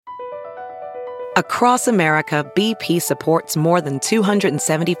Across America, BP supports more than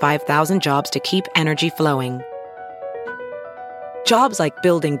 275,000 jobs to keep energy flowing. Jobs like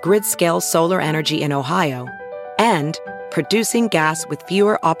building grid-scale solar energy in Ohio and producing gas with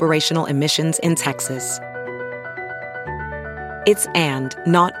fewer operational emissions in Texas. It's and,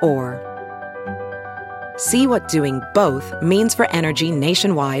 not or. See what doing both means for energy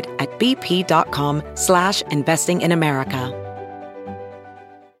nationwide at bp.com/investing in America.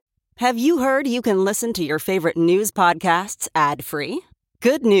 Have you heard you can listen to your favorite news podcasts ad-free?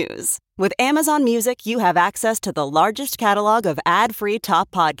 Good news. With Amazon Music, you have access to the largest catalog of ad-free top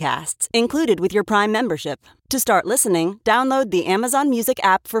podcasts included with your Prime membership. To start listening, download the Amazon Music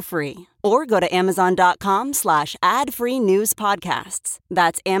app for free or go to amazon.com/ad-free news podcasts.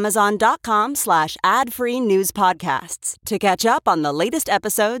 That's amazon.com/ad-free news podcasts to catch up on the latest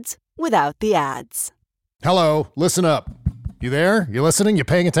episodes without the ads. Hello, listen up. You there? You listening? You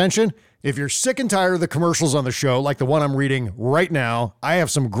paying attention? If you're sick and tired of the commercials on the show, like the one I'm reading right now, I have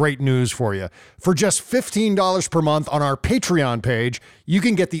some great news for you. For just $15 per month on our Patreon page, you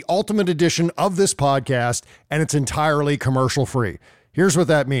can get the ultimate edition of this podcast, and it's entirely commercial-free. Here's what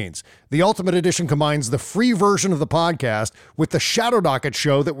that means. The Ultimate Edition combines the free version of the podcast with the Shadow Docket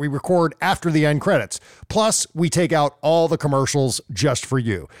show that we record after the end credits. Plus, we take out all the commercials just for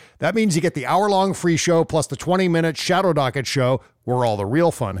you. That means you get the hour-long free show plus the 20-minute Shadow Docket show where all the real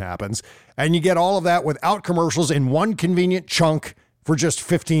fun happens. And you get all of that without commercials in one convenient chunk for just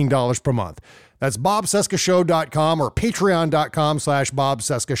 $15 per month. That's bobcescashow.com or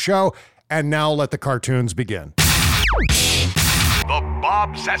patreon.com/bobcescashow. And now let the cartoons begin. The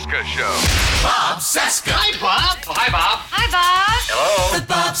Bob Cesca Show. Bob Cesca. Hi, Bob. Oh, hi, Bob. Hi, Bob. Hello. The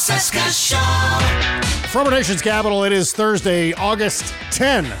Bob Cesca Show. From our nation's capital, it is Thursday, August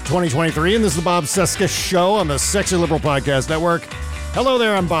 10, 2023, and this is the Bob Cesca Show on the Sexy Liberal Podcast Network. Hello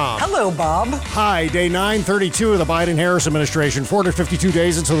there, I'm Bob. Hello, Bob. Hi, day 932 of the Biden-Harris administration, 452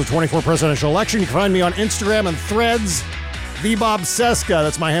 days until the 24 presidential election. You can find me on Instagram and Threads, the Bob Cesca.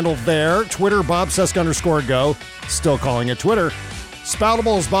 That's my handle there. Twitter, Bob Cesca_go. Still calling it Twitter.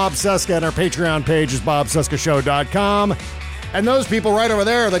 Spoutable is Bob Cesca, and our Patreon page is bobcescashow.com. And those people right over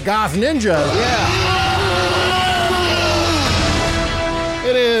there are the Goth Ninjas. Yeah.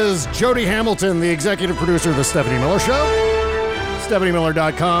 It is Jody Hamilton, the executive producer of The Stephanie Miller Show.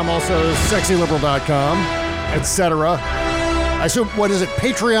 StephanieMiller.com, also SexyLiberal.com, etc. I assume, what is it,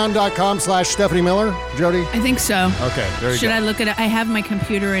 Patreon.com/Stephanie Miller, Jody? I think so. Okay, there you go. Should I look at it? I have my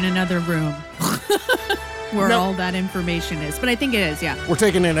computer in another room where all that information is. But I think it is, yeah. We're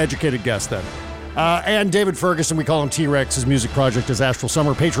taking an educated guess then. And David Ferguson, we call him T-Rex. His music project is Astral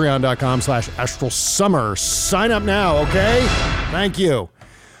Summer. Patreon.com/Astral Summer. Sign up now, okay? Thank you.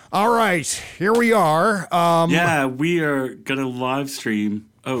 All right, here we are. Yeah, we are going to live stream.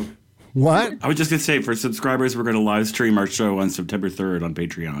 Oh. What? I was just going to say, for subscribers, we're going to live stream our show on September 3rd on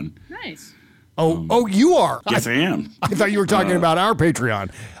Patreon. Nice. Oh, you are? Yes, I am. I thought you were talking about our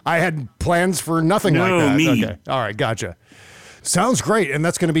Patreon. I had plans for nothing like that. Me. Okay. All right, gotcha. Sounds great. And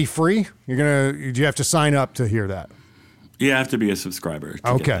that's going to be free? You have to sign up to hear that? You have to be a subscriber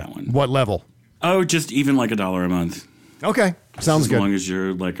to get that one. What level? Oh, just even like $1 a month. Okay. Sounds good. As long as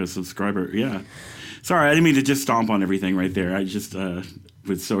you're like a subscriber. Yeah. Sorry, I didn't mean to just stomp on everything right there. I just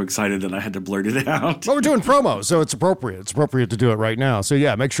was so excited that I had to blurt it out. Well, we're doing promo, so it's appropriate. It's appropriate to do it right now. So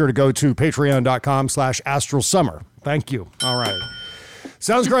yeah, make sure to go to patreon.com/Astral Summer. Thank you. All right.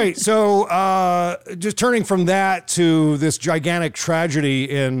 Sounds great. So just turning from that to this gigantic tragedy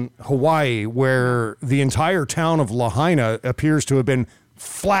in Hawaii where the entire town of Lahaina appears to have been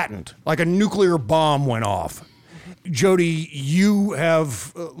flattened, like a nuclear bomb went off. Jody, you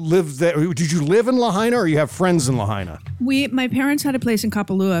have lived there. Did you live in Lahaina or you have friends in Lahaina? My parents had a place in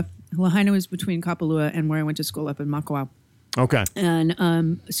Kapalua. Lahaina was between Kapalua and where I went to school up in Makawao. Okay.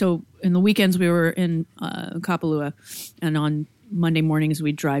 And so in the weekends we were in Kapalua, and on Monday mornings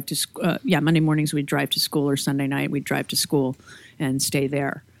we'd drive to Monday mornings we'd drive to school, or Sunday night we'd drive to school and stay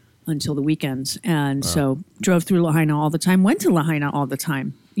there until the weekends. And so drove through Lahaina all the time, went to Lahaina all the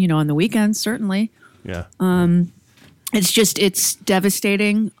time, on the weekends, certainly. Yeah. It's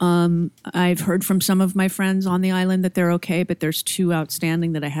devastating. I've heard from some of my friends on the island that they're okay, but there's 2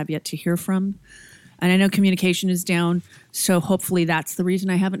 outstanding that I have yet to hear from. And I know communication is down, so hopefully that's the reason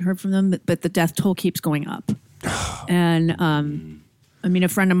I haven't heard from them, but the death toll keeps going up. And, a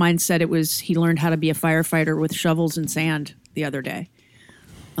friend of mine said he learned how to be a firefighter with shovels and sand the other day.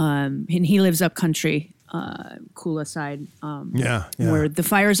 And he lives up country, Kula side, where the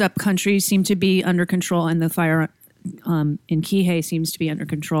fires up country seem to be under control, and the fire in Kihei seems to be under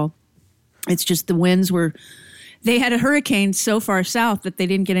control. It's just the winds were they had a hurricane so far south that they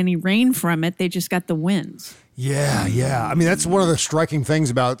didn't get any rain from it. They just got the winds. Yeah. I mean, that's one of the striking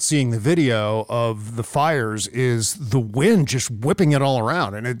things about seeing the video of the fires is the wind just whipping it all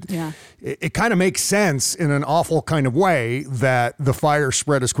around. And it kind of makes sense in an awful kind of way that the fire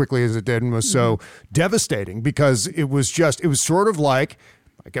spread as quickly as it did and was so devastating, because it was sort of like,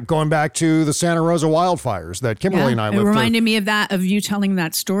 I kept going back to the Santa Rosa wildfires that Kimberly and I lived through. It reminded me of you telling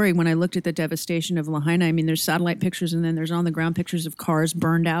that story when I looked at the devastation of Lahaina. I mean, there's satellite pictures and then there's on the ground pictures of cars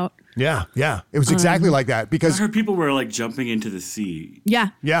burned out. Yeah. It was exactly like that, because I heard people were like jumping into the sea. Yeah.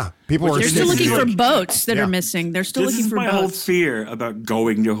 People were They're still looking for boats that are missing. They're still looking for boats. This is my whole fear about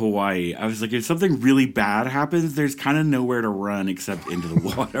going to Hawaii. I was like, if something really bad happens, there's kind of nowhere to run except into the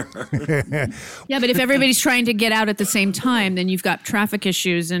water. Yeah, but if everybody's trying to get out at the same time, then you've got traffic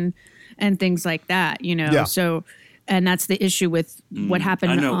issues and things like that, you know. Yeah. So, and that's the issue with what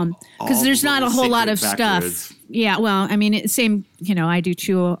happened, because there's not a whole lot of stuff. Yeah, well, I mean, same, you know, I do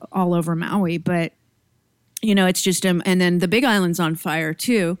too all over Maui, but you know, it's just and then the Big Island's on fire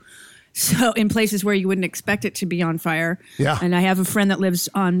too. So in places where you wouldn't expect it to be on fire. Yeah. And I have a friend that lives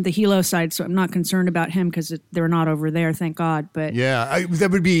on the Hilo side, so I'm not concerned about him because they're not over there, thank God. But that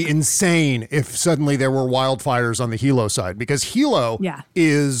would be insane if suddenly there were wildfires on the Hilo side, because Hilo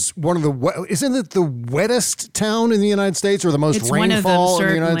is one of the isn't it the wettest town in the United States, or the most rainfall in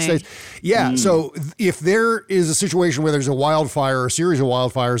the United States? Yeah. So if there is a situation where there's a wildfire or a series of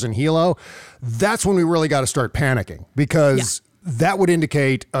wildfires in Hilo, that's when we really got to start panicking, because that would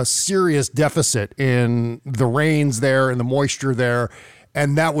indicate a serious deficit in the rains there and the moisture there.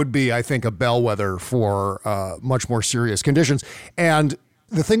 And that would be, I think, a bellwether for much more serious conditions. And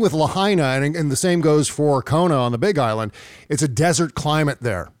the thing with Lahaina, and the same goes for Kona on the Big Island, it's a desert climate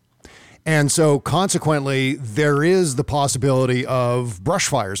there. And so consequently, there is the possibility of brush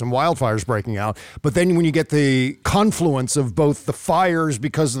fires and wildfires breaking out. But then when you get the confluence of both the fires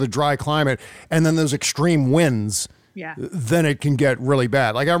because of the dry climate and then those extreme winds, then it can get really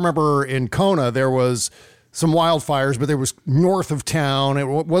bad. Like I remember in Kona, there was some wildfires, but there was north of town. It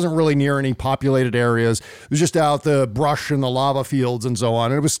wasn't really near any populated areas. It was just out the brush and the lava fields and so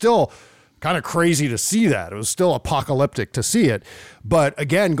on. And it was still kind of crazy to see that. It was still apocalyptic to see it. But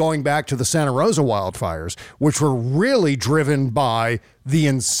again, going back to the Santa Rosa wildfires, which were really driven by the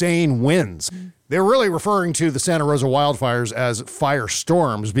insane winds. They're really referring to the Santa Rosa wildfires as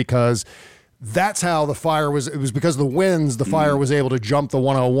firestorms, because that's how the fire was. It was because of the winds, the fire was able to jump the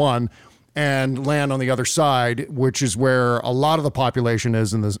 101 and land on the other side, which is where a lot of the population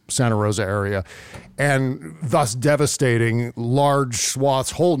is in the Santa Rosa area, and thus devastating large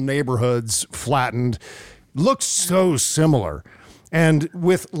swaths, whole neighborhoods flattened. Looks so similar. And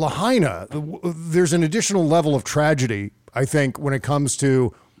with Lahaina, there's an additional level of tragedy, I think, when it comes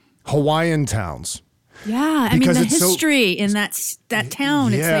to Hawaiian towns. Yeah, I mean, the history in that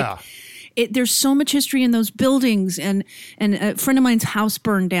town. It's like, there's so much history in those buildings, and a friend of mine's house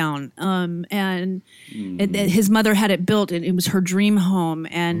burned down, and his mother had it built, and it was her dream home,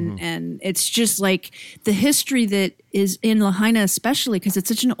 and it's just like the history that is in Lahaina, especially because it's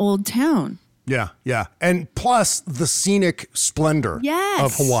such an old town. Yeah. And plus the scenic splendor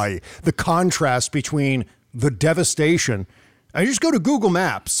of Hawaii, the contrast between the devastation. I just go to Google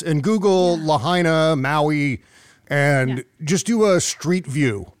Maps and Google Lahaina, Maui, and just do a street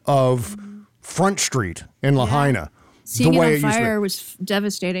view of Front Street in Lahaina. Seeing it on fire was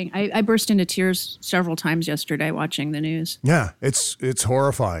devastating. I burst into tears several times yesterday watching the news. Yeah, it's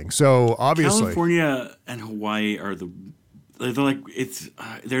horrifying. So obviously, California and Hawaii are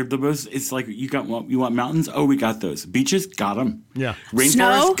they're the most. It's like you want mountains? Oh, we got those. Beaches, got them. Yeah.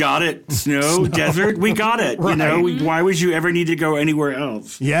 Rainforest, got it. Snow, desert, we got it. Right. You know, why would you ever need to go anywhere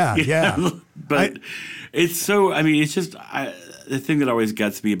else? Yeah. But it's so. I mean, it's just the thing that always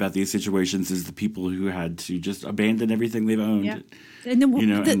gets me about these situations is the people who had to just abandon everything they've owned. Yeah. And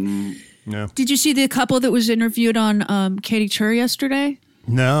then, did you see the couple that was interviewed on Katie Tur yesterday?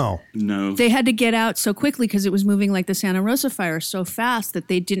 No. They had to get out so quickly because it was moving like the Santa Rosa fire so fast that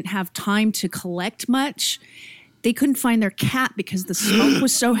they didn't have time to collect much. They couldn't find their cat because the smoke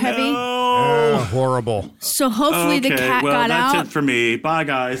was so heavy. Oh, horrible. So hopefully the cat got out. That's it for me. Bye,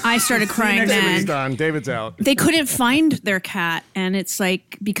 guys. I started crying then. Done. David's out. They couldn't find their cat, and it's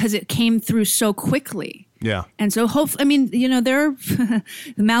like because it came through so quickly. Yeah. And so hopefully, I mean, you know, there are the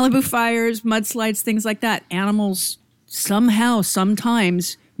Malibu fires, mudslides, things like that. Animals somehow,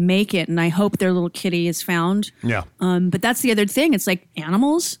 sometimes make it, and I hope their little kitty is found. Yeah. But that's the other thing. It's like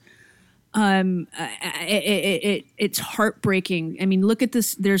animals. It's heartbreaking. I mean, look at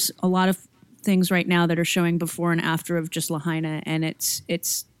this. There's a lot of things right now that are showing before and after of just Lahaina, and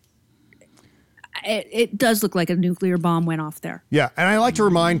it's it does look like a nuclear bomb went off there. Yeah, and I like to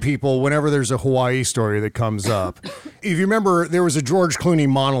remind people whenever there's a Hawaii story that comes up. If you remember, there was a George Clooney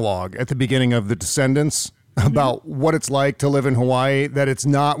monologue at the beginning of The Descendants about what it's like to live in Hawaii,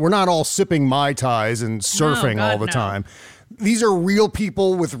 that we're not all sipping Mai Tais and surfing all the time. These are real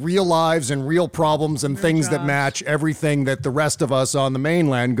people with real lives and real problems and things that match everything that the rest of us on the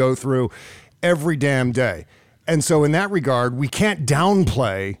mainland go through every damn day. And so in that regard, we can't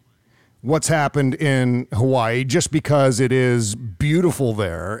downplay what's happened in Hawaii just because it is beautiful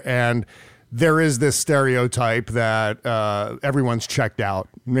there. And there is this stereotype that everyone's checked out,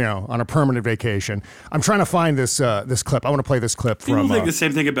 on a permanent vacation. I'm trying to find this clip. I want to play this clip from... People think the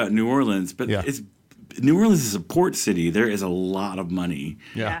same thing about New Orleans, but New Orleans is a port city. There is a lot of money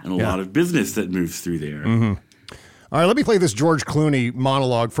and a lot of business that moves through there. Mm-hmm. All right, let me play this George Clooney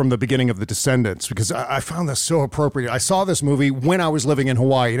monologue from the beginning of The Descendants, because I found this so appropriate. I saw this movie when I was living in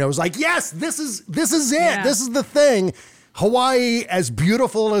Hawaii, and I was like, yes, this is it. Yeah. This is the thing. Hawaii, as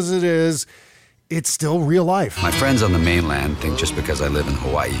beautiful as it is, it's still real life. My friends on the mainland think just because I live in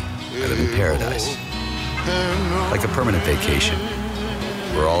Hawaii, I live in paradise. Like a permanent vacation.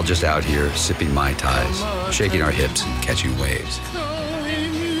 We're all just out here sipping Mai Tais, shaking our hips and catching waves.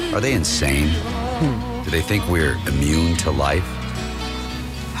 Are they insane? Do they think we're immune to life?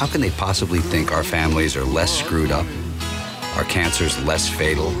 How can they possibly think our families are less screwed up, our cancers less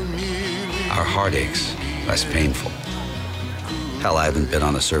fatal, our heartaches less painful? Hell, I haven't been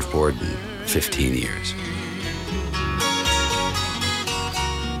on a surfboard in 15 years.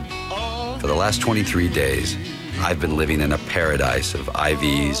 For the last 23 days, I've been living in a paradise of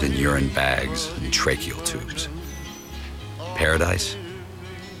IVs and urine bags and tracheal tubes. Paradise?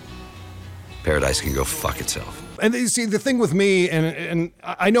 Paradise can go fuck itself. And you see, the thing with me, and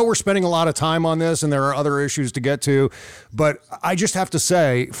I know we're spending a lot of time on this and there are other issues to get to, but I just have to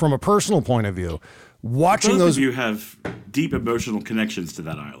say, from a personal point of view, watching Both of you have deep emotional connections to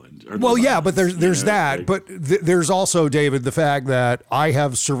that island. Well, yeah, but there's that. Like, but there's also, David, the fact that I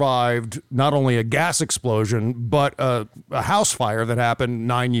have survived not only a gas explosion, but a house fire that happened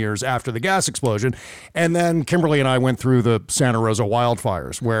 9 years after the gas explosion. And then Kimberly and I went through the Santa Rosa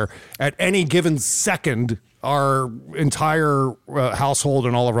wildfires, where at any given second, our entire household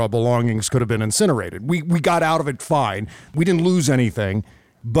and all of our belongings could have been incinerated. We got out of it fine. We didn't lose anything,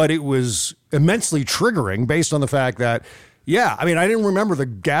 but it was immensely triggering based on the fact that, I didn't remember the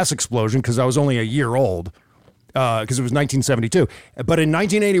gas explosion because I was only a year old, because it was 1972. But in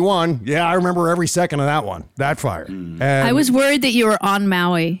 1981, I remember every second of that fire. And I was worried that you were on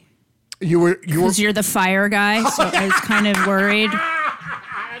Maui. Because you're the fire guy, so I was kind of worried.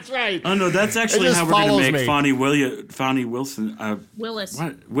 That's right. Oh no, that's actually how we're going to make Fonnie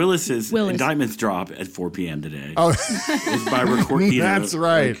Willis's indictments drop at 4 p.m. today. Oh, is by recording. That's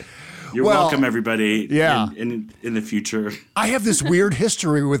right. You're welcome, everybody. In the future. I have this weird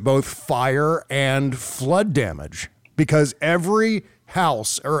history with both fire and flood damage, because every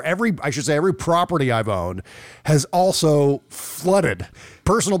house, or every property I've owned has also flooded.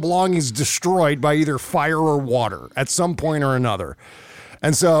 Personal belongings destroyed by either fire or water at some point or another.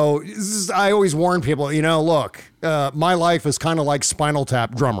 And so I always warn people, look, my life is kind of like Spinal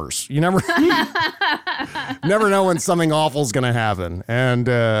Tap drummers. You never know when something awful is going to happen. And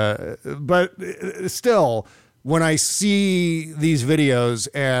but still, when I see these videos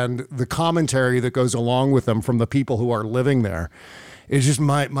and the commentary that goes along with them from the people who are living there, it's just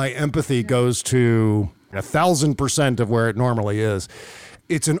my empathy goes to 1,000% of where it normally is.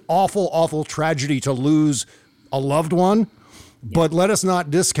 It's an awful, awful tragedy to lose a loved one. But let us not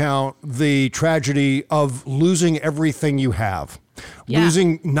discount the tragedy of losing everything you have.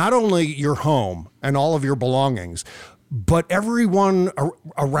 Losing not only your home and all of your belongings, but everyone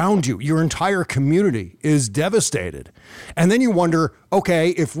around you, your entire community is devastated. And then you wonder,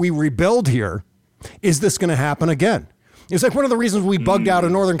 okay, if we rebuild here, is this going to happen again? It's like one of the reasons we bugged out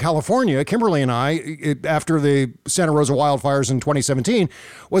in Northern California, Kimberly and I, after the Santa Rosa wildfires in 2017,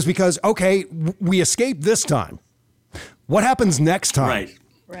 was because, okay, we escaped this time. What happens next time?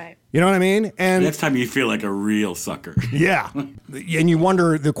 Right. You know what I mean? And next time you feel like a real sucker. Yeah. And you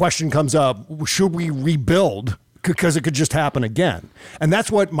wonder, the question comes up, should we rebuild? Because it could just happen again. And that's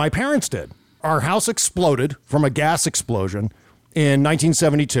what my parents did. Our house exploded from a gas explosion in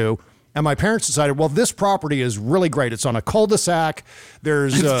 1972. And my parents decided, well, this property is really great. It's on a cul-de-sac.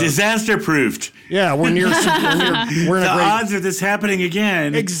 It's disaster-proofed. Yeah, we're in the odds of this happening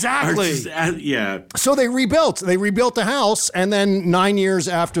again. Exactly. Yeah. So they rebuilt. They rebuilt the house, and then 9 years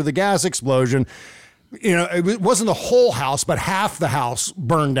after the gas explosion, it wasn't the whole house, but half the house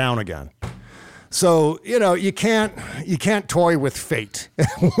burned down again. So, you can't toy with fate.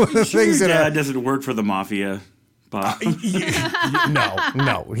 Sure, your dad doesn't work for the mafia, Bob.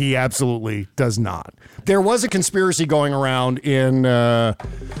 No, he absolutely does not. There was a conspiracy going around in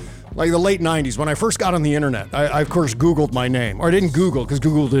like the late 90s when I first got on the internet. I of course, Googled my name. Or I didn't Google because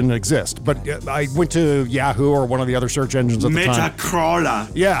Google didn't exist. But I went to Yahoo or one of the other search engines at the time. Metacrawler.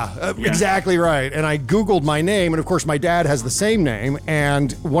 Yeah, exactly right. And I Googled my name. And of course, my dad has the same name.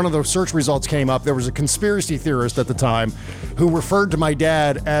 And one of the search results came up. There was a conspiracy theorist at the time who referred to my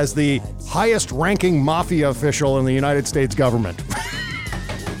dad as the highest ranking mafia official in the United States government.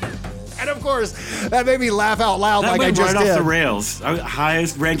 And of course, that made me laugh out loud that like I just right did. Off the rails.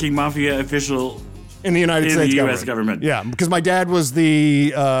 Highest ranking mafia official in the United States U.S. government. Yeah, because my dad was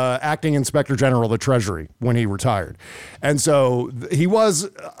the acting inspector general of the Treasury when he retired. And so he was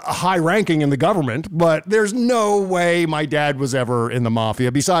high ranking in the government, but there's no way my dad was ever in the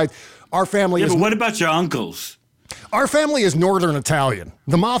mafia. Besides, our family is... but what about your uncles? Our family is Northern Italian.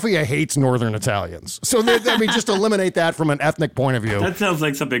 The mafia hates Northern Italians. So, just eliminate that from an ethnic point of view. That sounds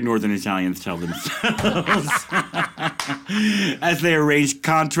like something Northern Italians tell themselves as they arrange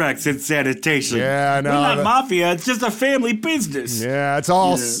contracts in sanitation. Yeah, no. We're not mafia. It's just a family business. Yeah, it's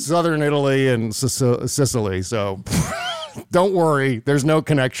all Southern Italy and Sicily. So, don't worry. There's no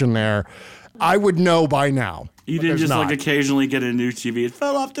connection there. I would know by now. You didn't just like occasionally get a new TV. It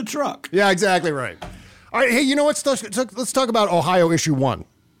fell off the truck. Yeah, exactly right. All right, hey, you know what? Let's talk about Ohio Issue 1.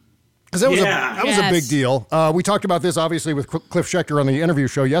 Because that was a big deal. We talked about this, obviously, with Cliff Schechter on the interview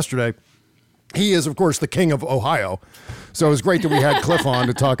show yesterday. He is, of course, the king of Ohio. So it was great that we had Cliff on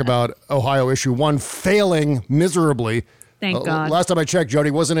to talk about Ohio Issue 1 failing miserably. Thank God. Last time I checked, Jody,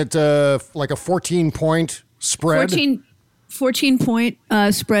 wasn't it like a 14-point spread? 14-point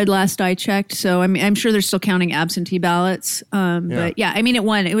spread last I checked. So I'm sure they're still counting absentee ballots. But yeah, I mean, it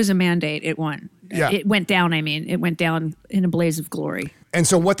won. It was a mandate. It won. Yeah. It went down. It went down in a blaze of glory. And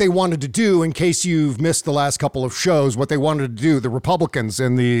so what they wanted to do, in case you've missed the last couple of shows, what they wanted to do, the Republicans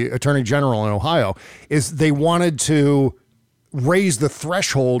and the Attorney General in Ohio, is they wanted to raise the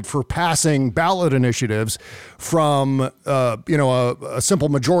threshold for passing ballot initiatives from, a simple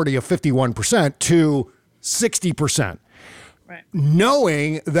majority of 51% to 60%. Right.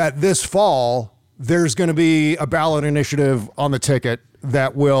 Knowing that this fall, there's going to be a ballot initiative on the ticket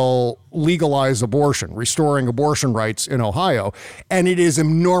that will legalize abortion, restoring abortion rights in Ohio. And it is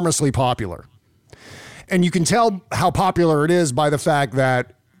enormously popular. And you can tell how popular it is by the fact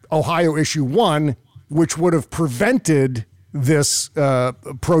that Ohio Issue 1, which would have prevented this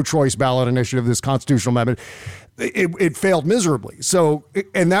pro-choice ballot initiative, this constitutional amendment, it failed miserably. So,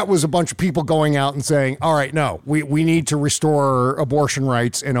 and that was a bunch of people going out and saying, all right, no, we need to restore abortion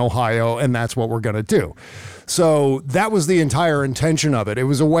rights in Ohio, and that's what we're going to do. So that was the entire intention of it. It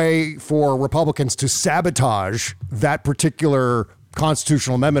was a way for Republicans to sabotage that particular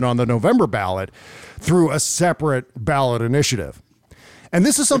constitutional amendment on the November ballot through a separate ballot initiative. And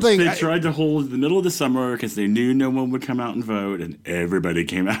this is something they tried to hold in the middle of the summer because they knew no one would come out and vote, and everybody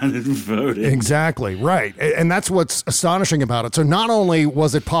came out and voted. Exactly, right. And that's what's astonishing about it. So not only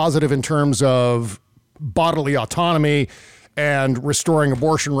was it positive in terms of bodily autonomy and restoring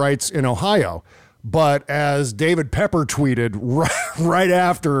abortion rights in Ohio, but as David Pepper tweeted right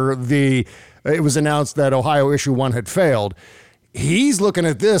after it was announced that Ohio Issue 1 had failed, he's looking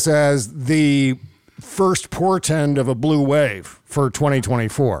at this as the first portend of a blue wave for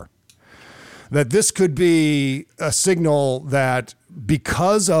 2024. That this could be a signal that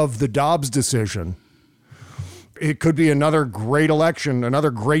because of the Dobbs decision, it could be another great election, another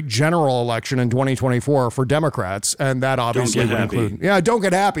great general election in 2024 for Democrats. And that obviously would include... Yeah, don't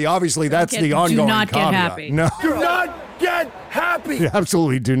get happy. Obviously, that's the ongoing Do not caveat. get happy. No. Do not get happy.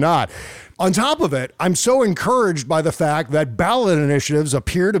 Absolutely do not. On top of it, I'm so encouraged by the fact that ballot initiatives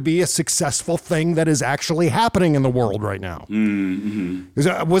appear to be a successful thing that is actually happening in the world right now.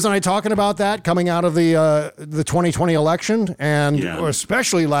 Mm-hmm. Wasn't I talking about that coming out of the 2020 election? And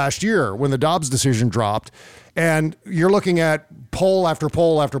especially last year when the Dobbs decision dropped. And you're looking at poll after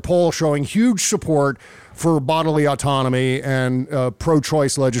poll after poll showing huge support for bodily autonomy and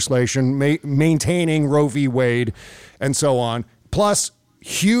pro-choice legislation, maintaining Roe v. Wade and so on. Plus,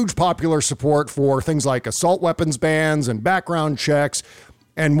 huge popular support for things like assault weapons bans and background checks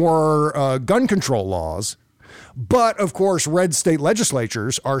and more gun control laws. But, of course, red state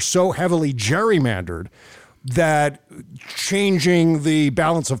legislatures are so heavily gerrymandered that changing the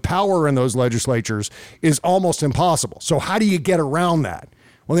balance of power in those legislatures is almost impossible. So how do you get around that?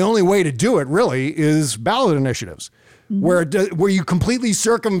 Well, the only way to do it really is ballot initiatives, where you completely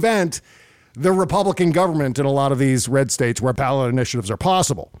circumvent the Republican government in a lot of these red states where ballot initiatives are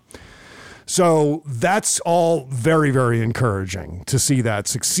possible. So that's all very, very encouraging to see that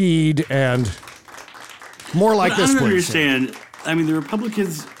succeed, and more like this, I don't please. understand. I mean, the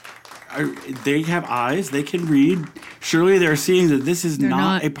Republicans, they have eyes. They can read. Surely they're seeing that this is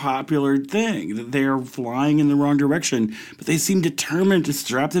not a popular thing, that they are flying in the wrong direction. But they seem determined to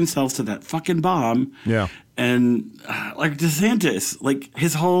strap themselves to that fucking bomb. Yeah. And like DeSantis, like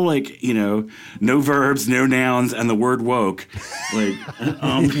his whole, like, you know, no verbs, no nouns, and the word woke, like,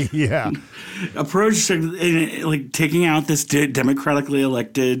 Yeah. approach to, like, taking out this democratically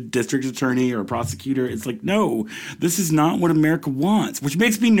elected district attorney or prosecutor. It's like, no, this is not what America wants, which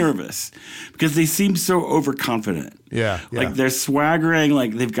makes me nervous because they seem so overconfident. Yeah. Like they're swaggering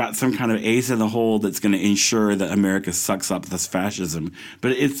like they've got some kind of ace in the hole that's going to ensure that America sucks up this fascism,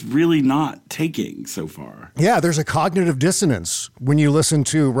 but it's really not taking so far. Yeah, there's a cognitive dissonance when you listen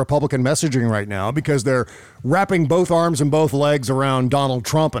to Republican messaging right now because they're wrapping both arms and both legs around Donald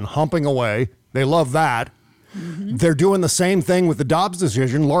Trump and humping away. They love that. Mm-hmm. They're doing the same thing with the Dobbs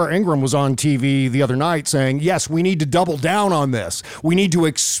decision. Laura Ingraham was on TV the other night saying, yes, we need to double down on this. We need to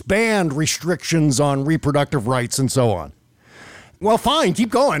expand restrictions on reproductive rights and so on. Well, fine, keep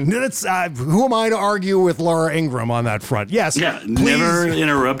going. Who am I to argue with Laura Ingraham on that front? Yes, yeah, please. Never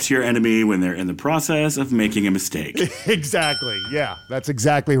interrupt your enemy when they're in the process of making a mistake. Exactly. Yeah, that's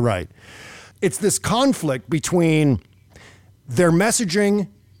exactly right. It's this conflict between their messaging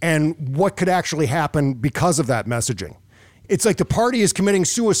and what could actually happen because of that messaging. It's like the party is committing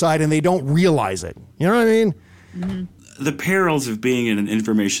suicide and they don't realize it. You know what I mean? Mm-hmm. The perils of being in an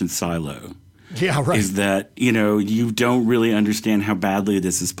information silo. Yeah, right. Is that, you know, you don't really understand how badly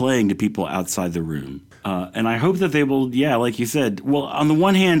this is playing to people outside the room. And I hope that they will, yeah, like you said, well, on the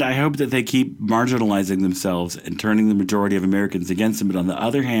one hand, I hope that they keep marginalizing themselves and turning the majority of Americans against them. But on the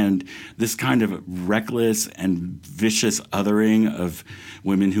other hand, this kind of reckless and vicious othering of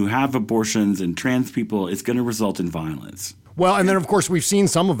women who have abortions and trans people is going to result in violence. Well, and then, of course, we've seen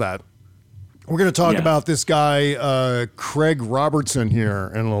some of that. We're going to talk about this guy, Craig Robertson, here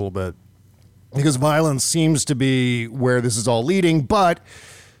in a little bit. Because violence seems to be where this is all leading. But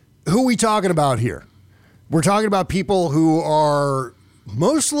who are we talking about here? We're talking about people who are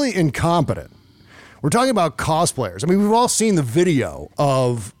mostly incompetent. We're talking about cosplayers. I mean, we've all seen the video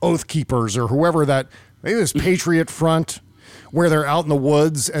of Oath Keepers or whoever that, maybe this Patriot Front, where they're out in the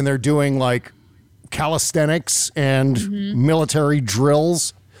woods and they're doing like calisthenics and military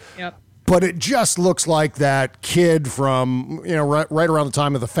drills. Yep. But it just looks like that kid from, you know, right around the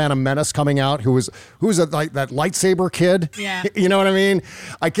time of the Phantom Menace coming out, who was like that lightsaber kid. Yeah. You know what I mean?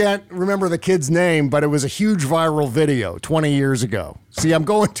 I can't remember the kid's name, but it was a huge viral video 20 years ago. See, I'm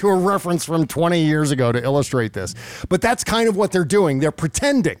going to a reference from 20 years ago to illustrate this. But that's kind of what they're doing. They're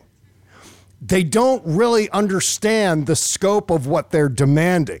pretending. They don't really understand the scope of what they're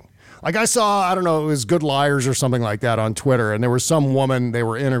demanding. Like I saw, I don't know, it was Good Liars or something like that on Twitter, and there was some woman they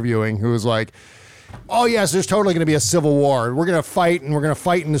were interviewing who was like, oh, yes, there's totally going to be a civil war. We're going to fight, and we're going to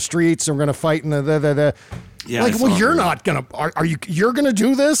fight in the streets, and we're going to fight in the. Yeah, like, well, you're not going to, you're going to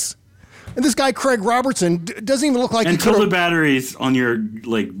do this? And this guy, Craig Robertson, doesn't even look like until the batteries on your,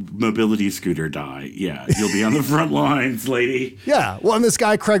 like, mobility scooter die. Yeah, you'll be on the front lines, lady. Yeah, well, and this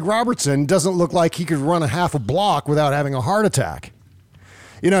guy, Craig Robertson, doesn't look like he could run a half a block without having a heart attack.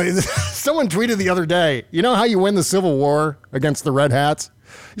 You know, someone tweeted the other day, you know how you win the Civil War against the Red Hats?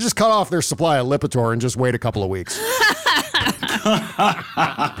 You just cut off their supply of Lipitor and just wait a couple of weeks.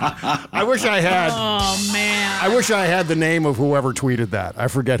 I wish I had. Oh, man. I wish I had the name of whoever tweeted that. I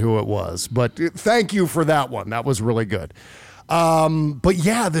forget who it was. But thank you for that one. That was really good. But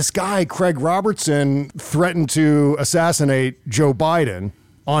yeah, this guy, Craig Robertson, threatened to assassinate Joe Biden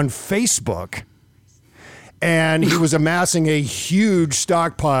on Facebook. And he was amassing a huge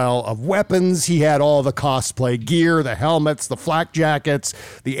stockpile of weapons. He had all the cosplay gear, the helmets, the flak jackets,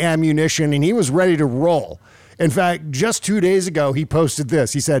 the ammunition, and he was ready to roll. In fact, just 2 days ago, he posted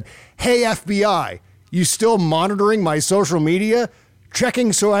this. He said, "Hey, FBI, you still monitoring my social media?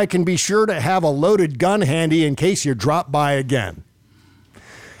 Checking so I can be sure to have a loaded gun handy in case you drop by again."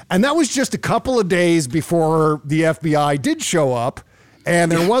 And that was just a couple of days before the FBI did show up.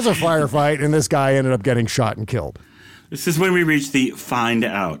 And there was a firefight, and this guy ended up getting shot and killed. This is when we reach the find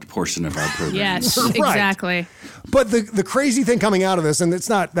out portion of our program. Yes, Right. exactly. But the crazy thing coming out of this, and it's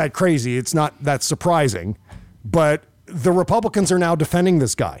not that crazy, it's not that surprising, but the Republicans are now defending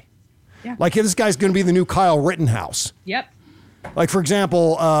this guy. Yeah. Like, this guy's going to be the new Kyle Rittenhouse. Yep. Like, for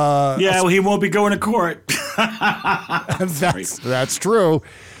example... well, he won't be going to court. That's true.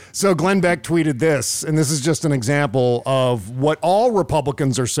 So Glenn Beck tweeted this, and this is just an example of what all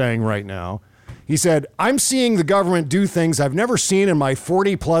Republicans are saying right now. He said, I'm seeing the government do things I've never seen in my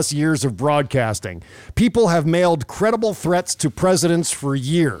 40 plus years of broadcasting. People have mailed credible threats to presidents for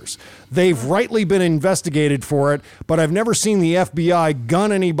years. They've rightly been investigated for it, but I've never seen the FBI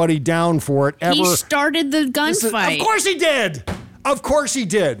gun anybody down for it ever. He started the gunfight. Of course he did. Of course he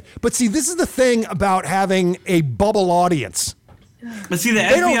did. But see, this is the thing about having a bubble audience. But see, the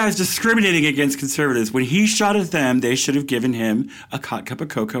FBI is discriminating against conservatives. When he shot at them, they should have given him a hot cup of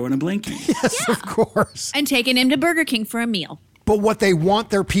cocoa and a blankie. Yes, of course. And taken him to Burger King for a meal. But what they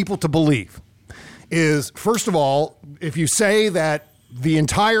want their people to believe is, first of all, if you say that the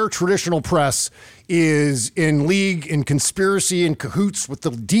entire traditional press is in league, in conspiracy, in cahoots with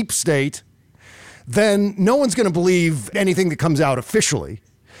the deep state, then no one's going to believe anything that comes out officially.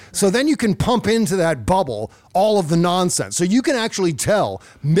 So then you can pump into that bubble all of the nonsense. So you can actually tell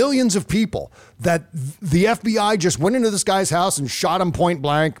millions of people that the FBI just went into this guy's house and shot him point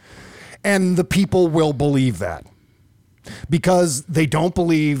blank, and the people will believe that. Because they don't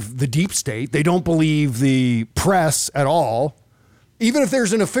believe the deep state. They don't believe the press at all. Even if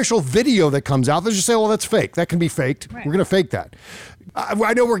there's an official video that comes out, they just say, well, that's fake. That can be faked. Right. We're going to fake that.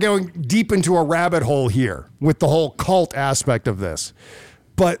 I know we're going deep into a rabbit hole here with the whole cult aspect of this.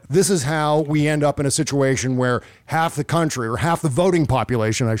 But this is how we end up in a situation where half the country, or half the voting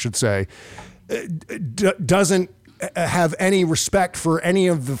population, I should say, doesn't have any respect for any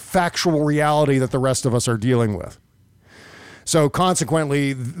of the factual reality that the rest of us are dealing with. So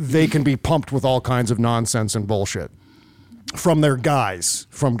consequently, they can be pumped with all kinds of nonsense and bullshit from their guys,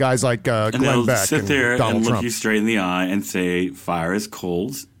 from guys like Glenn Beck and Donald Trump. Sit there and look you straight in the eye and say, fire is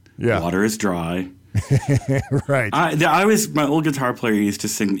cold, water is dry. Right. My old guitar player used to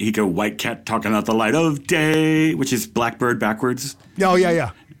sing, he'd go, white cat talking out the light of day, which is blackbird backwards. Oh,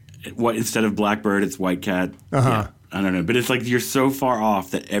 yeah. What, instead of blackbird, it's white cat. Uh-huh. Yeah, I don't know. But it's like you're so far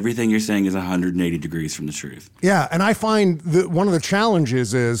off that everything you're saying is 180 degrees from the truth. Yeah. And I find that one of the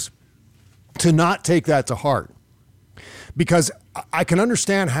challenges is to not take that to heart. Because I can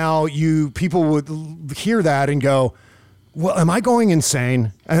understand how people would hear that and go, well, am I going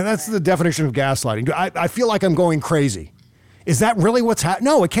insane? And that's the definition of gaslighting. I feel like I'm going crazy. Is that really what's happening?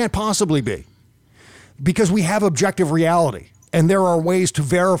 No, it can't possibly be. Because we have objective reality, and there are ways to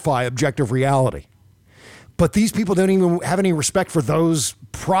verify objective reality. But these people don't even have any respect for those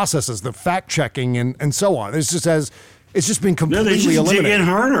processes, the fact checking and so on. It's just been completely eliminated. No, they just dig in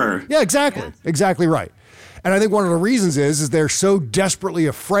harder. Yeah, exactly. Yeah. Exactly right. And I think one of the reasons is they're so desperately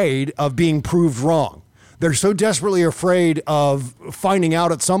afraid of being proved wrong. They're so desperately afraid of finding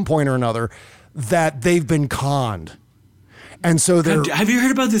out at some point or another that they've been conned. And so they're... Have you heard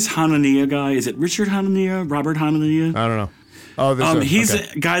about this Hanania guy? Is it Richard Hanania? Robert Hanania? I don't know. Oh, he's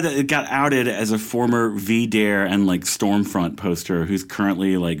a guy that got outed as a former VDare and like Stormfront poster who's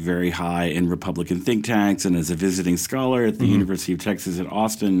currently like very high in Republican think tanks and is a visiting scholar at the University of Texas at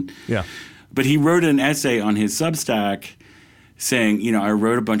Austin. Yeah. But he wrote an essay on his Substack saying, I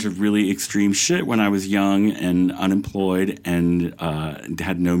wrote a bunch of really extreme shit when I was young and unemployed and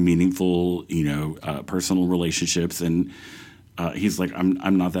had no meaningful, personal relationships. And he's like,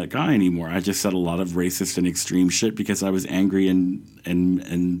 I'm not that guy anymore. I just said a lot of racist and extreme shit because I was angry and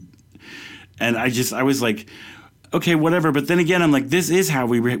I was like, okay, whatever. But then again, I'm like, this is how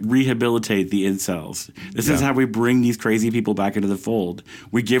we rehabilitate the incels. This is how we bring these crazy people back into the fold.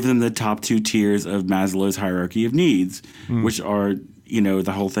 We give them the top two tiers of Maslow's hierarchy of needs, which are,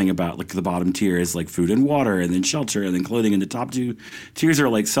 the whole thing about like the bottom tier is like food and water and then shelter and then clothing. And the top two tiers are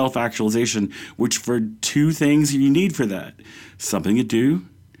like self-actualization, which for two things you need for that. Something to do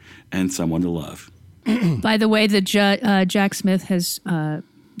and someone to love. By the way, the Jack Smith has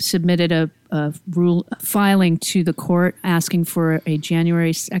submitted a rule filing to the court asking for a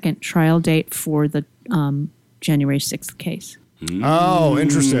January 2nd trial date for the January 6th case. Oh,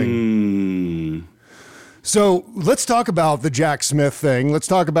 interesting. So let's talk about the Jack Smith thing. Let's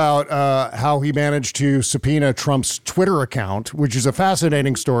talk about how he managed to subpoena Trump's Twitter account, which is a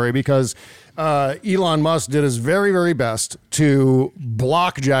fascinating story because Elon Musk did his very, very best to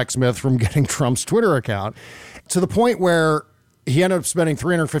block Jack Smith from getting Trump's Twitter account to the point where he ended up spending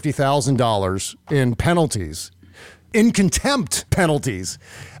 $350,000 in penalties, in contempt penalties,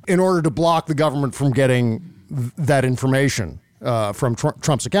 in order to block the government from getting that information from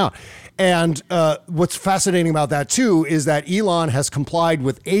Trump's account. And what's fascinating about that, too, is that Elon has complied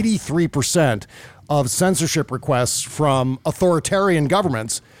with 83% of censorship requests from authoritarian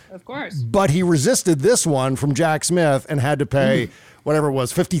governments. Of course. But he resisted this one from Jack Smith and had to pay whatever it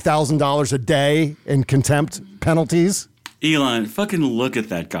was, $50,000 a day in contempt penalties. Elon, fucking look at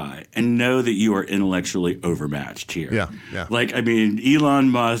that guy and know that you are intellectually overmatched here. Yeah. Like, I mean,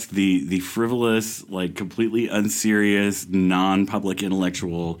 Elon Musk, the frivolous, like completely unserious, non-public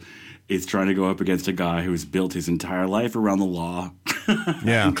intellectual, is trying to go up against a guy who's built his entire life around the law.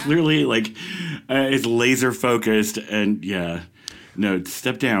 Yeah. And clearly, like, is laser focused. And no,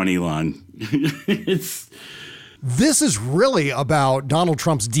 step down, Elon. This is really about Donald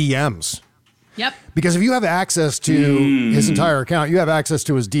Trump's DMs. Yep. Because if you have access to his entire account, you have access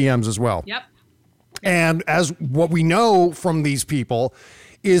to his DMs as well. Yep. And as what we know from these people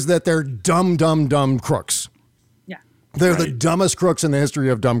is that they're dumb crooks. Yeah. They're the dumbest crooks in the history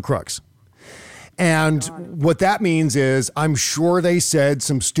of dumb crooks. And what that means is I'm sure they said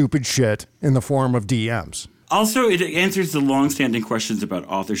some stupid shit in the form of DMs. Also, it answers the longstanding questions about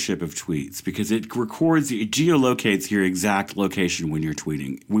authorship of tweets because it geolocates your exact location when you're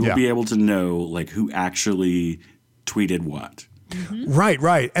tweeting. We will be able to know like who actually tweeted what. Mm-hmm.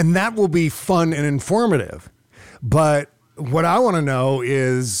 Right. And that will be fun and informative. But what I want to know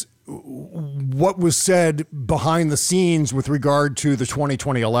is what was said behind the scenes with regard to the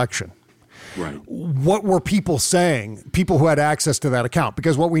 2020 election. Right. What were people saying, people who had access to that account?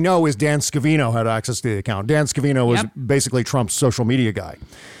 Because what we know is Dan Scavino had access to the account. Dan Scavino was basically Trump's social media guy.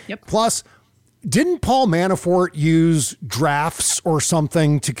 Yep. Plus, didn't Paul Manafort use drafts or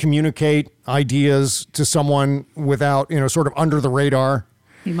something to communicate ideas to someone without, sort of under the radar?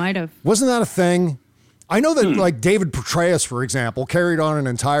 He might have. Wasn't that a thing? I know that like David Petraeus, for example, carried on an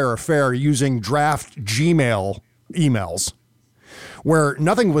entire affair using draft Gmail emails where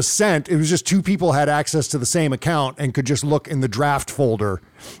nothing was sent. It was just two people had access to the same account and could just look in the draft folder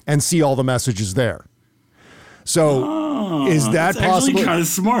and see all the messages there. So is that possible? Actually kind of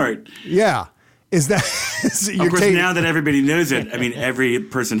smart. Yeah. Is that? Of course, now that everybody knows it, I mean, every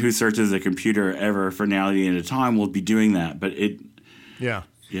person who searches a computer ever for now at a time will be doing that. But Yeah.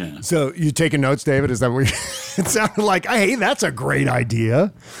 Yeah. So you taking notes, David? Is that what it sounded like? Hey, that's a great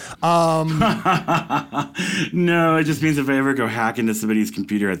idea. No, it just means if I ever go hack into somebody's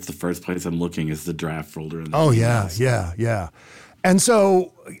computer, it's the first place I'm looking is the draft folder. Yeah. And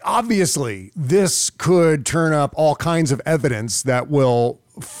so obviously this could turn up all kinds of evidence that will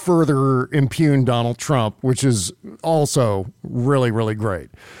further impugn Donald Trump, which is also really, really great.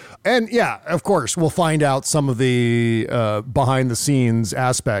 And yeah, of course, we'll find out some of the behind the scenes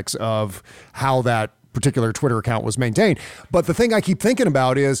aspects of how that particular Twitter account was maintained. But the thing I keep thinking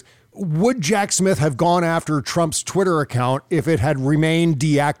about is, would Jack Smith have gone after Trump's Twitter account if it had remained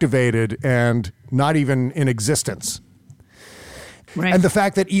deactivated and not even in existence? Right. And the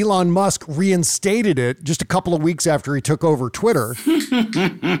fact that Elon Musk reinstated it just a couple of weeks after he took over Twitter.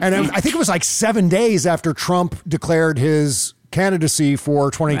 And I think it was like 7 days after Trump declared his candidacy for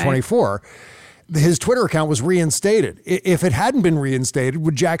 2024, his Twitter account was reinstated. If it hadn't been reinstated,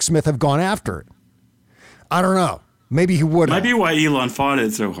 would Jack Smith have gone after it? I don't know. Maybe he would have. Might be why Elon fought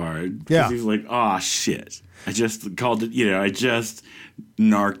it so hard. Yeah. He's like, oh, shit. I just called it, I just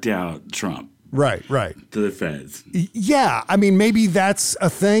narked out Trump. Right. To the feds. Yeah. I mean, maybe that's a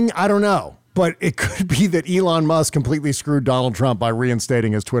thing. I don't know. But it could be that Elon Musk completely screwed Donald Trump by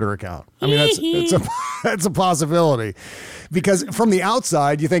reinstating his Twitter account. I mean, that's a possibility. Because from the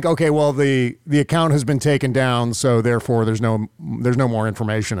outside, you think, okay, well, the account has been taken down, so therefore there's no more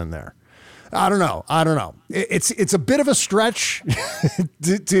information in there. I don't know. It's a bit of a stretch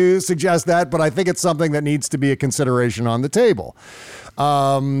to suggest that, but I think it's something that needs to be a consideration on the table.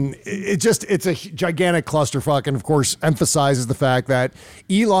 It's a gigantic clusterfuck, and of course emphasizes the fact that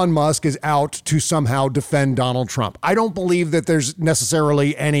Elon Musk is out to somehow defend Donald Trump. I don't believe that there's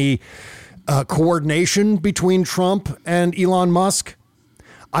necessarily any coordination between Trump and Elon Musk.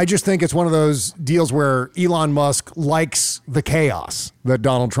 I just think it's one of those deals where Elon Musk likes the chaos that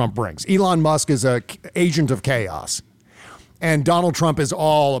Donald Trump brings. Elon Musk is an agent of chaos, and Donald Trump is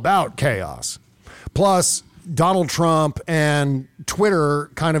all about chaos. Plus, Donald Trump and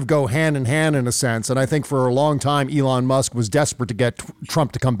Twitter kind of go hand in hand in a sense. And I think for a long time, Elon Musk was desperate to get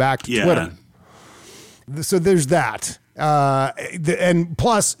Trump to come back to Twitter. So there's that. And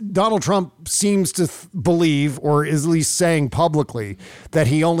plus, Donald Trump seems to believe, or is at least saying publicly, that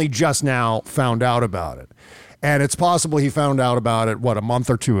he only just now found out about it. And it's possible he found out about it, a month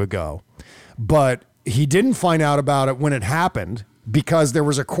or two ago. But he didn't find out about it when it happened because there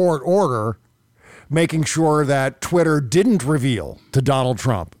was a court order making sure that Twitter didn't reveal to Donald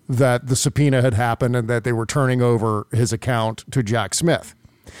Trump that the subpoena had happened and that they were turning over his account to Jack Smith.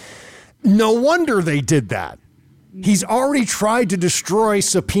 No wonder they did that. He's already tried to destroy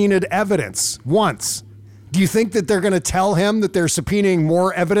subpoenaed evidence once. Do you think that they're going to tell him that they're subpoenaing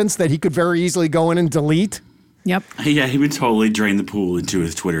more evidence that he could very easily go in and delete? Yep. Yeah, he would totally drain the pool into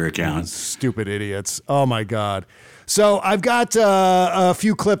his Twitter account. Stupid idiots. Oh, my God. So I've got a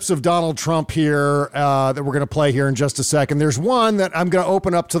few clips of Donald Trump here that we're going to play here in just a second. There's one that I'm going to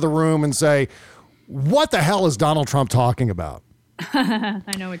open up to the room and say, what the hell is Donald Trump talking about? I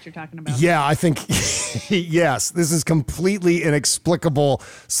know what you're talking about. Yeah, I think, yes, this is completely inexplicable.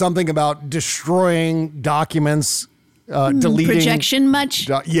 Something about destroying documents, deleting. Projection much?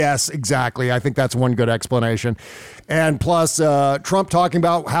 Yes, exactly. I think that's one good explanation. And plus, Trump talking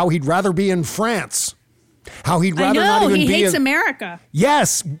about how he'd rather be in France. How he'd rather not even be he hates America.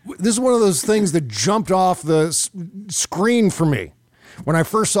 Yes, this is one of those things that jumped off the screen for me when I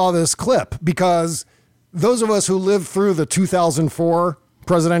first saw this clip, because those of us who lived through the 2004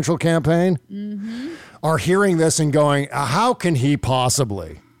 presidential campaign are hearing this and going, how can he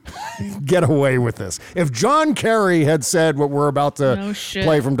possibly get away with this? If John Kerry had said what we're about to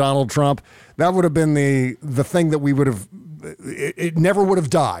play from Donald Trump, that would have been the thing that we would have, it never would have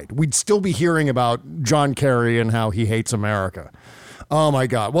died. We'd still be hearing about John Kerry and how he hates America. Oh my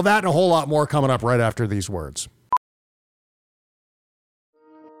God. Well, that and a whole lot more coming up right after these words.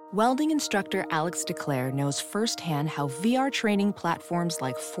 Welding instructor Alex DeClaire knows firsthand how VR training platforms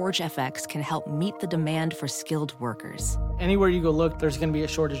like ForgeFX can help meet the demand for skilled workers. Anywhere you go look, there's going to be a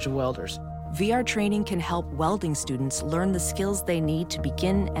shortage of welders. VR training can help welding students learn the skills they need to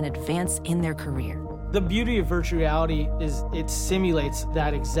begin and advance in their career. The beauty of virtual reality is it simulates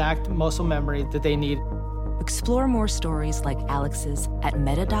that exact muscle memory that they need. Explore more stories like Alex's at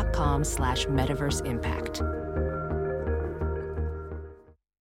meta.com/metaverseimpact.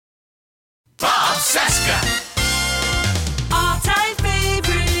 Bob Cesca. All-time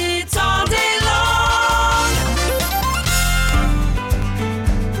favorites all day long.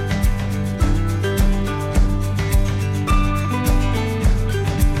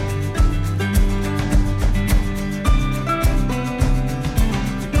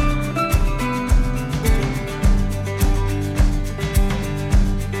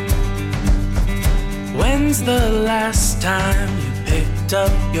 When's the last time you picked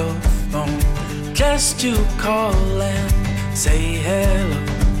up your phone just to call and say hello?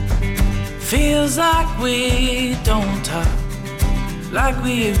 Feels like we don't talk like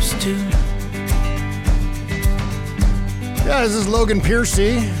we used to. Yeah, this is Logan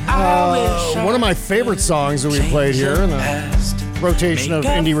Piercy. One of my favorite songs that we played here in the rotation of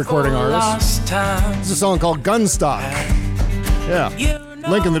indie recording artists. This is a song called Gunstock. Yeah.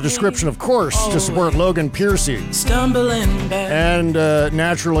 Link in the description, of course, to support Logan Piercy. Stumbling back. And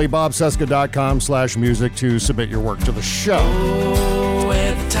naturally, bobcesca.com/music to submit your work to the show.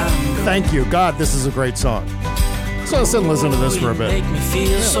 Thank you. God, this is a great song. So I'll sit and listen to this for a bit. Make me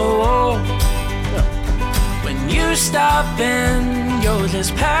feel so old. When you stop and you're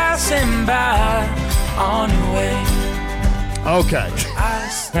just passing by on your way. Okay.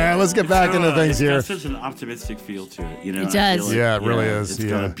 All right, let's get back into things here. It's got such an optimistic feel to it, you know. It does. Like, yeah, it really is. It's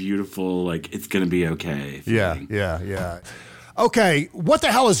got a beautiful, like, it's going to be okay feeling. Yeah. Okay, what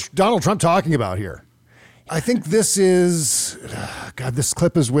the hell is Donald Trump talking about here? I think this is, God, this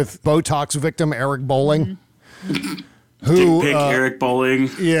clip is with Botox victim Eric Bolling. Dick pic Eric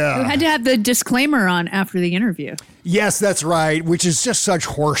Bolling. Yeah. Who had to have the disclaimer on after the interview. Yes, that's right, which is just such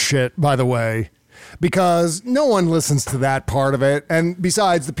horseshit, by the way. Because no one listens to that part of it. And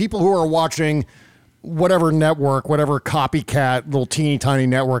besides, the people who are watching whatever network, whatever copycat, little teeny tiny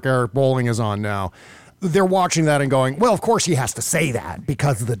network Eric Bolling is on now, they're watching that and going, well, of course he has to say that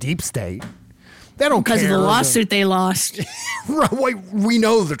because of the deep state. They don't care. Because of the lawsuit they lost. We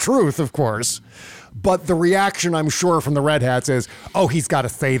know the truth, of course. But the reaction, I'm sure, from the Red Hats is, oh, he's got to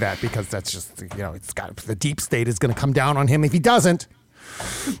say that because that's just, the deep state is going to come down on him if he doesn't.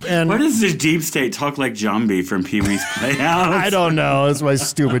 And why does the deep state talk like Jambi from Pee-wee's Playhouse? I don't know. It's my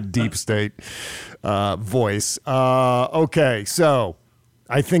stupid deep state voice. Okay, so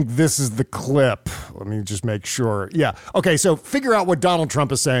I think this is the clip. Let me just make sure. Yeah. Okay, so figure out what Donald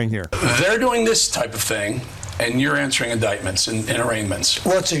Trump is saying here. They're doing this type of thing, and you're answering indictments and arraignments.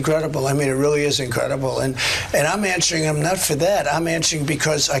 Well, it's incredible. I mean, it really is incredible. And I'm answering them not for that. I'm answering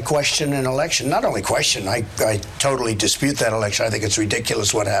because I question an election. Not only question, I totally dispute that election. I think it's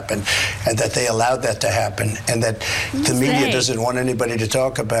ridiculous what happened and that they allowed that to happen and that the media doesn't want anybody to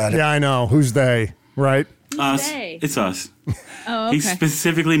talk about it. Yeah, I know. Who's they, right? Us. It's us. Oh, okay. He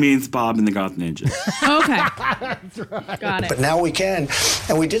specifically means Bob and the Goth Ninjas. Okay. Got it. But now we can.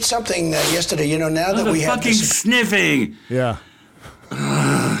 And we did something yesterday, now that we have fucking sniffing. Yeah.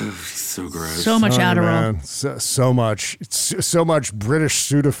 So gross. So much Adderall. So much. So much British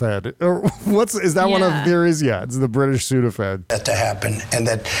Sudafed. Is that one of the theories? Yeah, it's the British Sudafed. That to happen, and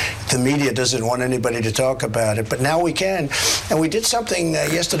that the media doesn't want anybody to talk about it. But now we can. And we did something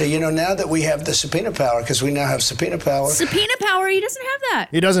yesterday. Now that we have the subpoena power, because we now have subpoena power. Subpoena power? He doesn't have that.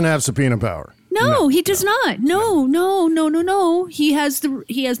 He doesn't have subpoena power. No, he does not. No. He has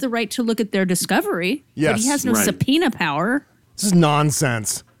the right to look at their discovery. Yes. But he has no subpoena power. This is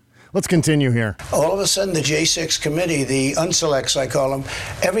nonsense. Let's continue here. All of a sudden, the J6 committee, the unselects, I call them,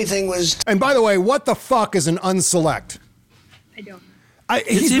 everything was... And by the way, what the fuck is an unselect? I don't know.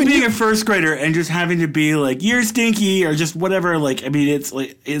 It's him being a first grader and just having to be like, you're stinky, or just whatever. Like, I mean,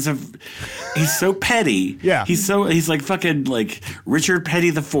 he's so petty. Yeah. He's like fucking like Richard Petty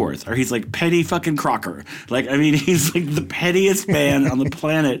IV, or he's like Petty fucking Crocker. Like, I mean, he's like the pettiest man on the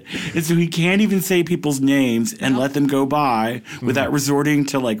planet. And so he can't even say people's names and let them go by without resorting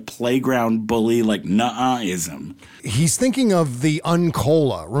to like playground bully, like nuh-uh-ism. He's thinking of the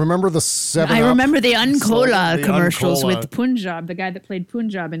Uncola. Remember the 7-Up? I remember the Uncola commercials with Punjab, the guy that played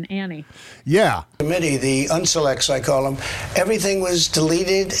Punjab in Annie. Yeah. Committee, the unselects, I call them, everything was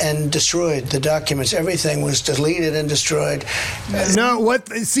deleted and destroyed. The documents, everything was deleted and destroyed. No,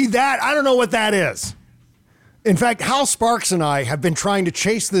 I don't know what that is. In fact, Hal Sparks and I have been trying to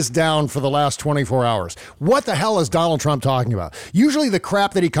chase this down for the last 24 hours. What the hell is Donald Trump talking about? Usually the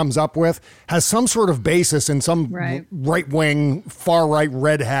crap that he comes up with has some sort of basis in some right-wing, far-right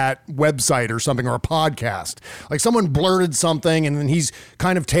red hat website or something, or a podcast. Like someone blurted something and then he's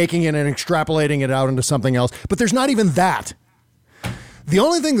kind of taking it and extrapolating it out into something else. But there's not even that. The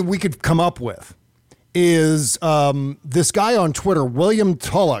only thing that we could come up with is this guy on Twitter, William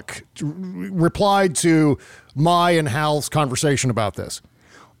Tulloch, replied to my and Hal's conversation about this.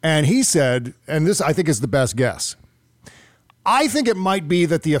 And he said, and this I think is the best guess, I think it might be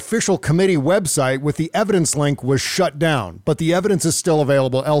that the official committee website with the evidence link was shut down, but the evidence is still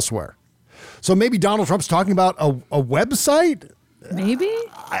available elsewhere. So maybe Donald Trump's talking about a website? Maybe?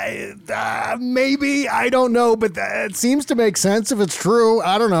 Maybe. I don't know, but it seems to make sense if it's true.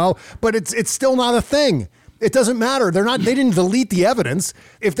 I don't know. But it's still not a thing. It doesn't matter. They didn't delete the evidence.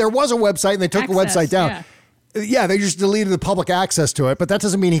 If there was a website and they took the website down, they just deleted the public access to it. But that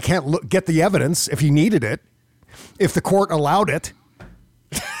doesn't mean he can't get the evidence if he needed it, if the court allowed it.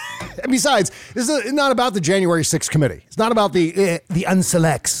 And besides, this is not about the January 6th committee. It's not about the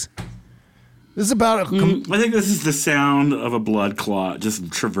unselects. This is about... I think this is the sound of a blood clot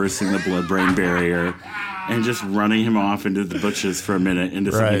just traversing the blood-brain barrier and just running him off into the bushes for a minute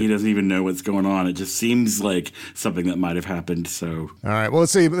into something he doesn't even know what's going on. It just seems like something that might have happened. So, all right. Well,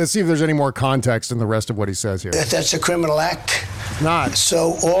 let's see if there's any more context in the rest of what he says here. That's a criminal act. Not.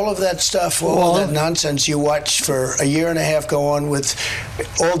 So all of that stuff, all that nonsense you watched for a year and a half go on with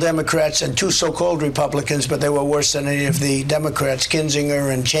all Democrats and two so-called Republicans, but they were worse than any of the Democrats,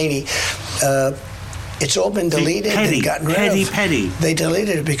 Kinzinger and Cheney. It's all been deleted and gotten rid of. They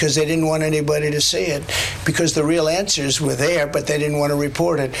deleted it because they didn't want anybody to see it, because the real answers were there, but they didn't want to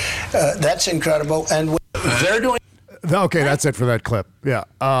report it. That's incredible. And they're doing... Okay, that's it for that clip. Yeah.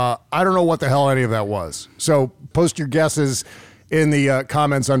 I don't know what the hell any of that was. So post your guesses in the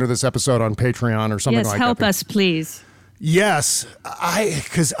comments under this episode on Patreon or something like that. Yes, help us, please. Yes,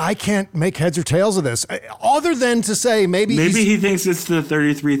 because I can't make heads or tails of this, other than to say maybe he thinks it's the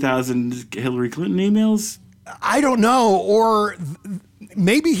 33,000 Hillary Clinton emails. I don't know, or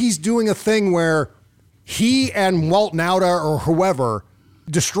maybe he's doing a thing where he and Walt Nauta or whoever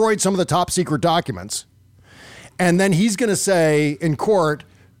destroyed some of the top secret documents, and then he's going to say in court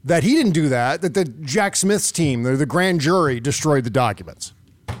that he didn't do that the Jack Smith's team, the grand jury, destroyed the documents.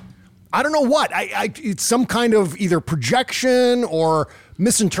 I don't know what. It's some kind of either projection or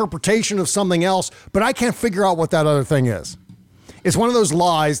misinterpretation of something else, but I can't figure out what that other thing is. It's one of those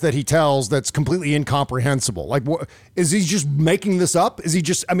lies that he tells that's completely incomprehensible. Like, is he just making this up? Is he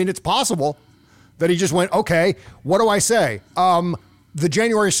just, it's possible that he just went, okay, what do I say? The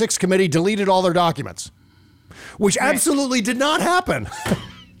January 6th committee deleted all their documents, which absolutely did not happen.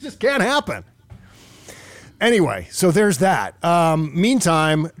 Just can't happen. Anyway, so there's that.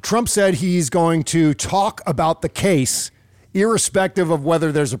 Meantime, Trump said he's going to talk about the case irrespective of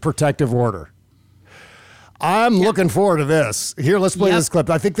whether there's a protective order. I'm looking forward to this. Here, let's play this clip.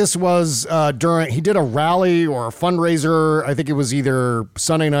 I think this was he did a rally or a fundraiser. I think it was either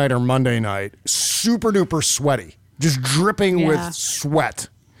Sunday night or Monday night. Super duper sweaty, just dripping with sweat.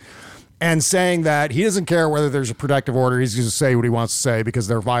 and saying that he doesn't care whether there's a protective order. He's going to say what he wants to say because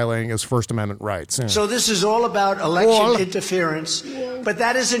they're violating his First Amendment rights. So this is all about election interference, but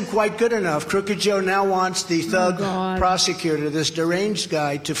that isn't quite good enough. Crooked Joe now wants the thug prosecutor, this deranged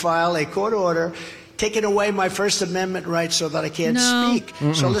guy, to file a court order taking away my First Amendment rights so that I can't speak.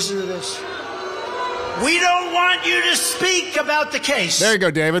 So listen to this. We don't want you to speak about the case. There you go,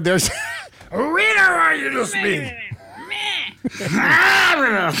 David. There's. We don't want you to speak.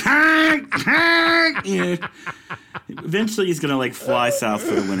 Eventually, he's gonna like fly south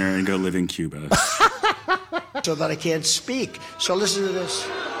for the winter and go live in Cuba. So that I can't speak. So listen to this.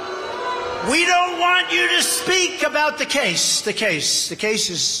 We don't want you to speak about the case. The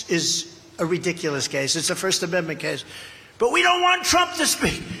case is a ridiculous case. It's a First Amendment case. But we don't want Trump to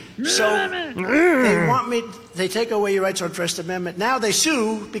speak. So they take away your rights on First Amendment. Now they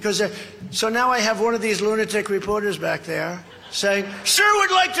sue because so now I have one of these lunatic reporters back there saying, sir,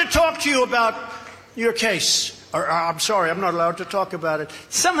 would like to talk to you about your case. Or I'm sorry, I'm not allowed to talk about it.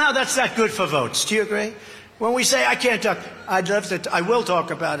 Somehow that's not good for votes. Do you agree? When we say I can't talk, I will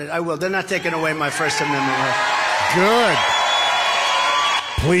talk about it. I will. They're not taking away my First Amendment right. Good.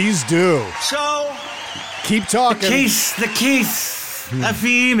 Please do. So keep talking. The case. A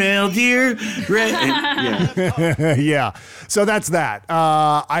female deer. Yeah. So that's that.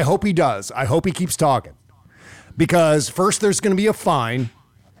 I hope he does. I hope he keeps talking. Because first there's going to be a fine,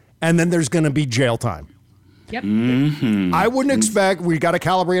 and then there's going to be jail time. Yep. Mm-hmm. I wouldn't expect, we got to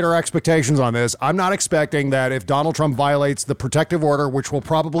calibrate our expectations on this. I'm not expecting that if Donald Trump violates the protective order, which will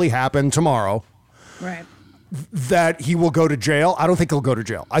probably happen tomorrow, right, that he will go to jail. I don't think he'll go to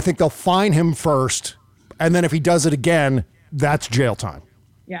jail. I think they'll fine him first, and then if he does it again, that's jail time.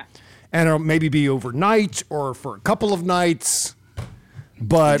 Yeah. And it'll maybe be overnight or for a couple of nights.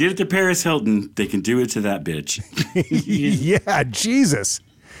 But they did it to Paris Hilton. They can do it to that bitch. Yeah, Jesus.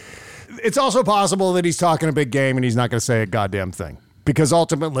 It's also possible that he's talking a big game and he's not going to say a goddamn thing. Because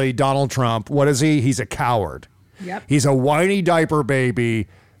ultimately, Donald Trump, what is he? He's a coward. Yep. He's a whiny diaper baby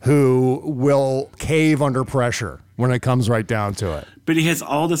who will cave under pressure when it comes right down to it. But he has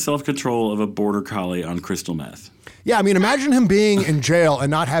all the self-control of a border collie on crystal meth. Yeah, I mean, imagine him being in jail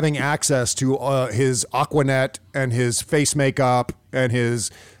and not having access to his Aquanet and his face makeup and his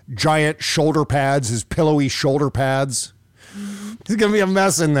giant shoulder pads, his pillowy shoulder pads. He's going to be a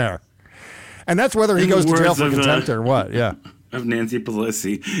mess in there. And that's whether he goes to jail for contempt or what. Yeah. Of Nancy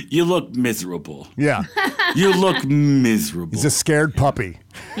Pelosi. You look miserable. Yeah. You look miserable. He's a scared puppy.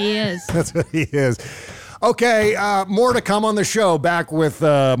 He is. That's what he is. Okay, more to come on the show. Back with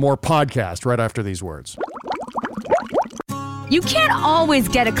more podcast right after these words. You can't always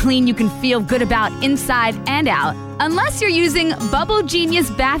get a clean you can feel good about inside and out unless you're using Bubble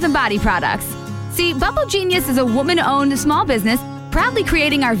Genius Bath and Body products. See, Bubble Genius is a woman-owned small business proudly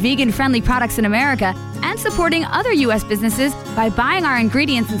creating our vegan-friendly products in America and supporting other U.S. businesses by buying our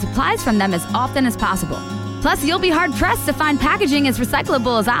ingredients and supplies from them as often as possible. Plus, you'll be hard-pressed to find packaging as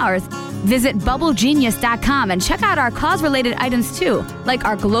recyclable as ours. Visit BubbleGenius.com and check out our cause-related items too, like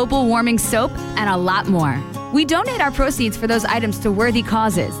our global warming soap and a lot more. We donate our proceeds for those items to worthy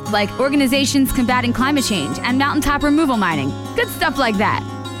causes, like organizations combating climate change and mountaintop removal mining. Good stuff like that.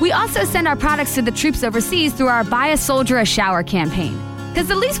 We also send our products to the troops overseas through our Buy a Soldier a Shower campaign. Because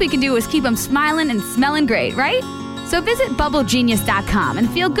the least we can do is keep them smiling and smelling great, right? So visit BubbleGenius.com and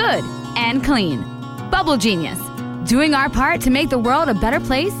feel good and clean. Bubble Genius, doing our part to make the world a better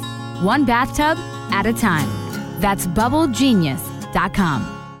place, one bathtub at a time. That's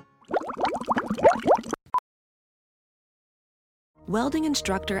BubbleGenius.com. Welding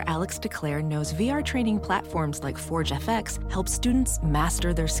instructor Alex DeClaire knows VR training platforms like Forge FX help students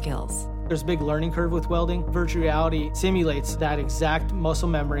master their skills. There's a big learning curve with welding. Virtual reality simulates that exact muscle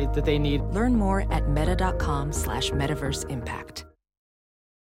memory that they need. Learn more at meta.com/metaverseimpact.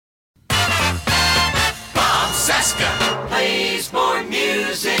 Bob Cesca plays more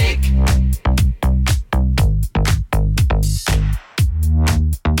music.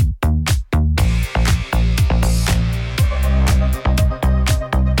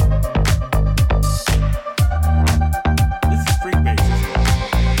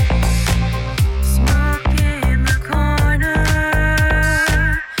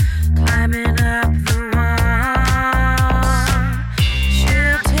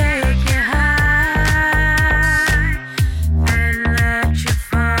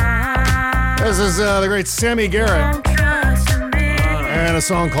 The great Sammy Garrett and a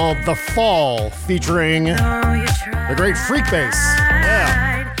song called The Fall featuring the great Freekbass.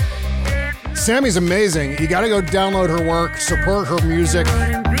 Yeah. Sammy's amazing. You got to go download her work, support her music.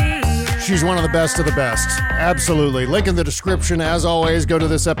 She's one of the best of the best. Absolutely. Link in the description. As always, go to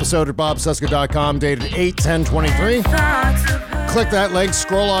this episode at bobcesca.com, dated 8/10/23. Click that link,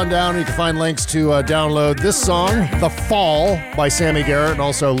 scroll on down, and you can find links to download this song, The Fall by Sammy Garrett, and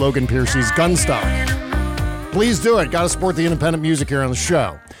also Logan Piercy's Gunstock. Please do it. Got to support the independent music here on the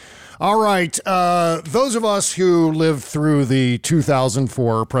show. All right. Those of us who lived through the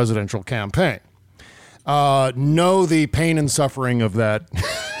 2004 presidential campaign know the pain and suffering of that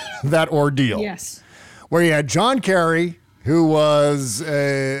that ordeal. Yes. Where you had John Kerry, who was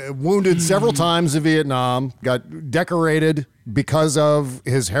wounded several times in Vietnam, got decorated because of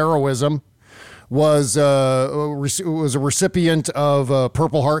his heroism, was a recipient of a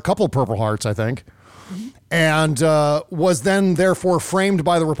Purple Heart, couple of Purple Hearts, I think, and was then therefore framed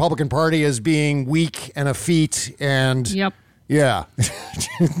by the Republican Party as being weak and effete and yeah,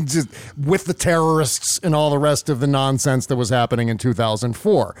 just with the terrorists and all the rest of the nonsense that was happening in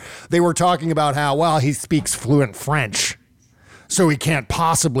 2004. They were talking about how, well, he speaks fluent French, so he can't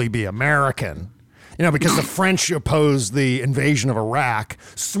possibly be American. You know, because the French opposed the invasion of Iraq.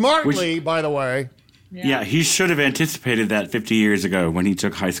 Smartly, by the way. Yeah, he should have anticipated that 50 years ago when he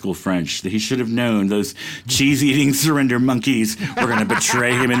took high school French. That he should have known those cheese-eating surrender monkeys were going to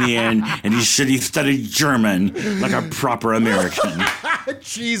betray him in the end, and he should have studied German like a proper American.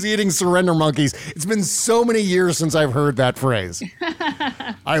 Cheese-eating surrender monkeys. It's been so many years since I've heard that phrase.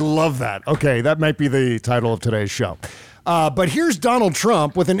 I love that. Okay, that might be the title of today's show. But here's Donald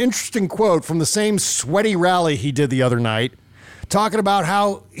Trump with an interesting quote from the same sweaty rally he did the other night, talking about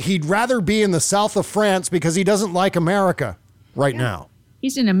how he'd rather be in the south of France because he doesn't like America right now.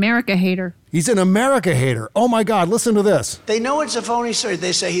 He's an America hater. He's an America hater. Oh, my God. Listen to this. They know it's a phony story.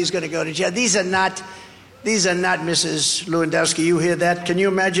 They say he's going to go to jail. These are not Mrs. Lewandowski. You hear that? Can you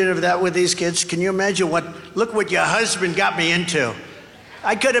imagine if that were these kids? Can you imagine look what your husband got me into?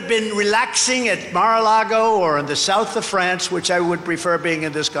 I could have been relaxing at Mar-a-Lago or in the south of France, which I would prefer being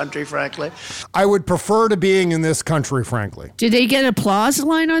in this country, frankly. I would prefer to being in this country, frankly. Did they get applause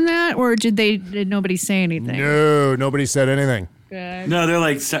line on that, or did nobody say anything? No, nobody said anything. Good. No, they're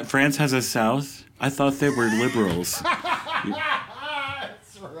like, France has a south? I thought they were liberals. That's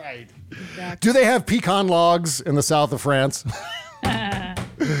right. Exactly. Do they have pecan logs in the south of France?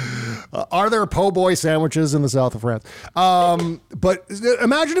 Are there po' boy sandwiches in the south of France? But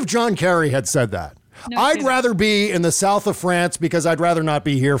imagine if John Kerry had said that. No, I'd rather be in the south of France because I'd rather not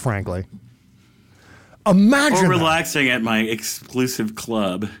be here, frankly. Imagine. Or relaxing at my exclusive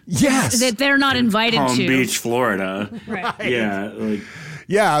club. Yes. That they're not invited Palm to. Beach, Florida. Right. Yeah.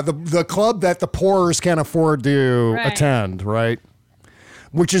 Yeah, the club that the poorers can't afford to attend, right?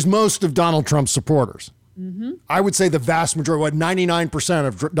 Which is most of Donald Trump's supporters. Mm-hmm. I would say the vast majority, 99%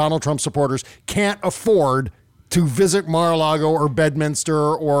 of Donald Trump supporters can't afford to visit Mar-a-Lago or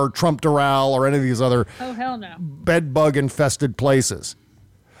Bedminster or Trump Doral or any of these other bed bug infested places.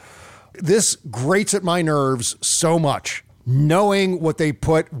 This grates at my nerves so much, knowing what they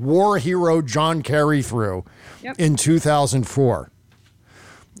put war hero John Kerry through in 2004.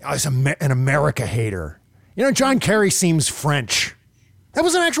 I was an America hater. You know, John Kerry seems French. That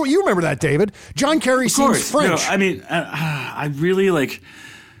was an actual, you remember that, David. John Kerry seems French. No, I mean, I really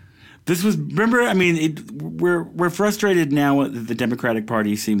this was, remember, I mean, we're frustrated now that the Democratic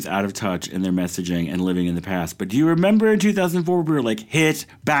Party seems out of touch in their messaging and living in the past. But do you remember in 2004, we were like, hit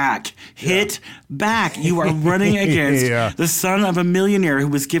back. You are running against the son of a millionaire who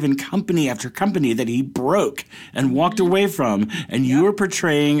was given company after company that he broke and walked away from. And you were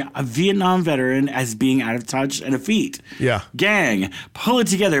portraying a Vietnam veteran as being out of touch and effete. Yeah. Gang, pull it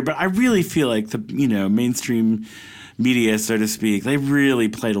together. But I really feel like the, mainstream media, so to speak, they really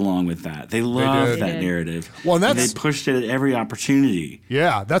played along with that. They loved that narrative. Well, and they pushed it at every opportunity.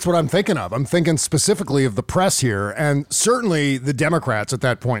 Yeah, that's what I'm thinking of. I'm thinking specifically of the press here, and certainly the Democrats at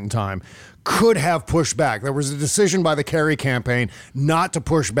that point in time could have pushed back. There was a decision by the Kerry campaign not to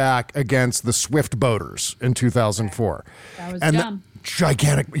push back against the Swift boaters in 2004. That was dumb.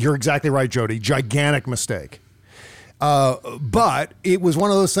 Gigantic. You're exactly right, Jody. Gigantic mistake. But it was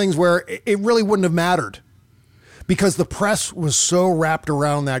one of those things where it really wouldn't have mattered, because the press was so wrapped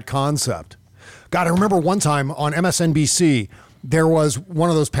around that concept. God, I remember one time on MSNBC, there was one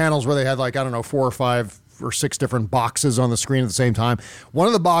of those panels where they had 4 or 5 or 6 different boxes on the screen at the same time. One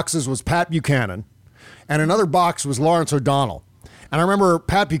of the boxes was Pat Buchanan, and another box was Lawrence O'Donnell. And I remember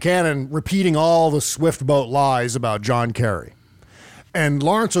Pat Buchanan repeating all the Swift boat lies about John Kerry, and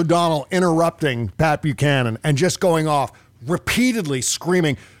Lawrence O'Donnell interrupting Pat Buchanan and just going off repeatedly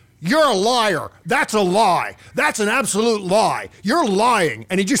screaming, You're a liar. That's a lie. That's an absolute lie. You're lying.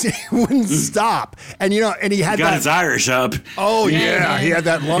 And he just wouldn't stop. And, and he had got his Irish up. Oh, yeah. He had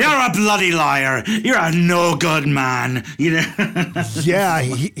that. You're a bloody liar. You're a no good man. Yeah,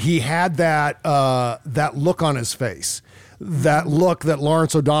 he had that look on his face. That look that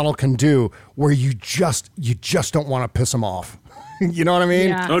Lawrence O'Donnell can do where you just don't want to piss him off. You know what I mean?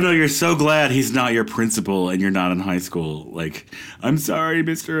 Yeah. Oh, no, you're so glad he's not your principal and you're not in high school. Like, I'm sorry,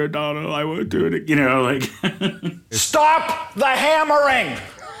 Mr. O'Donnell, I won't do it. Stop the hammering!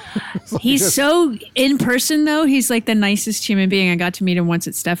 He's so in person, though. He's like the nicest human being. I got to meet him once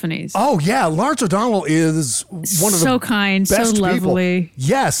at Stephanie's. Oh, yeah. Lawrence O'Donnell is one of the so kind, best so lovely. People.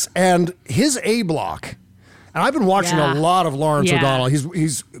 Yes. And his A block. And I've been watching a lot of Lawrence O'Donnell.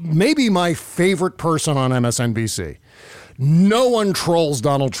 He's maybe my favorite person on MSNBC. No one trolls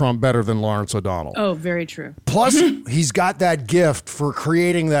Donald Trump better than Lawrence O'Donnell. Oh, very true. Plus, he's got that gift for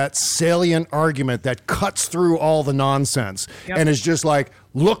creating that salient argument that cuts through all the nonsense and is just like,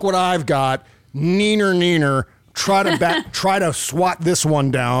 look what I've got, neener, try to swat this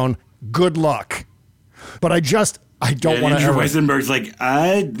one down. Good luck. But I don't want to. Andrew Weissenberg's like,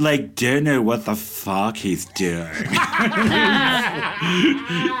 I don't know what the fuck he's doing.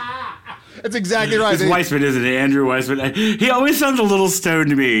 That's exactly right. It's Weissman, isn't it? Andrew Weissman. He always sounds a little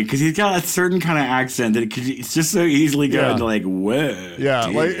stoned to me because he's got a certain kind of accent that it's just so easily go into like, whoa. Yeah.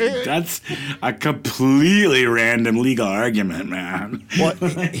 Dude, that's a completely random legal argument, man. Well,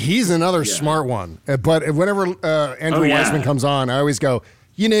 he's another smart one. But whenever Andrew Weissman comes on, I always go,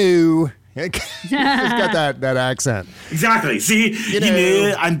 he's got that accent. Exactly. See,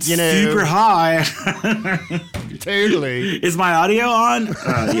 I'm super high. Totally. Is my audio on?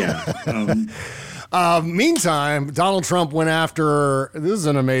 Yeah. Meantime, Donald Trump went after, this is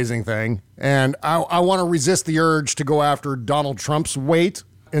an amazing thing, and I want to resist the urge to go after Donald Trump's weight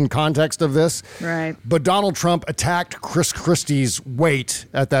in context of this. Right. But Donald Trump attacked Chris Christie's weight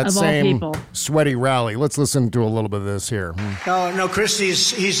at that same sweaty rally. Let's listen to a little bit of this here. No,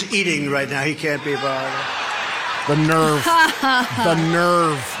 Christie's eating right now. He can't be bothered. The nerve. The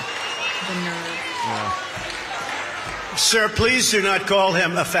nerve. Yeah. Sir, please do not call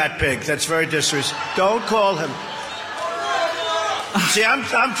him a fat pig. That's very disrespectful. Don't call him. See, I'm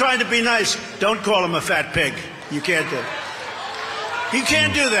trying to be nice. Don't call him a fat pig. You can't do it. You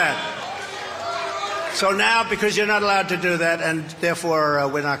can't do that. So now, because you're not allowed to do that, and therefore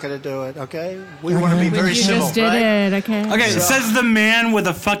we're not going to do it, okay? We want to be very civil, just did it, okay? Okay, so. Says the man with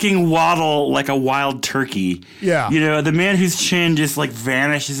a fucking waddle like a wild turkey. Yeah. The man whose chin just like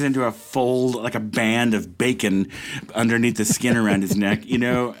vanishes into a fold, like a band of bacon underneath the skin around his neck,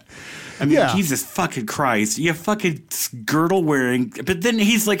 I mean, Jesus fucking Christ. You fucking girdle wearing. But then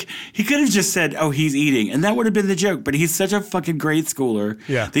he's like, he could have just said, oh, he's eating. And that would have been the joke. But he's such a fucking grade schooler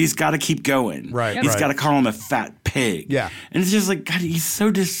that he's got to keep going. Right. He's got to call him a fat pig. Yeah. And it's just like, God, he's so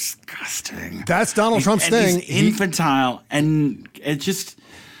disgusting. That's Donald Trump's thing. He's infantile. And it just...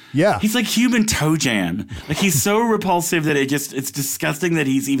 Yeah. He's like human toe jam. Like, he's so repulsive that it's disgusting that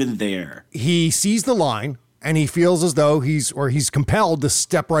he's even there. He sees the line. And he feels as though he's compelled to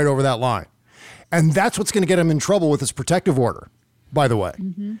step right over that line. And that's what's going to get him in trouble with his protective order, by the way.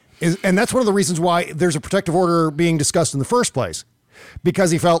 Mm-hmm. And that's one of the reasons why there's a protective order being discussed in the first place. Because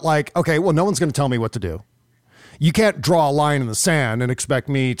he felt like, okay, well, no one's going to tell me what to do. You can't draw a line in the sand and expect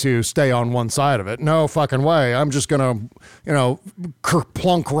me to stay on one side of it. No fucking way. I'm just going to,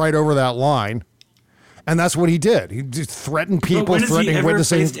 kerplunk right over that line. And that's what he did. He just threatened people, but when threatening has he ever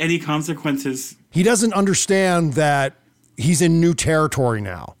witnesses. faced any consequences? He doesn't understand that he's in new territory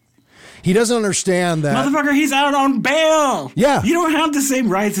now. He doesn't understand that. Motherfucker, he's out on bail. Yeah. You don't have the same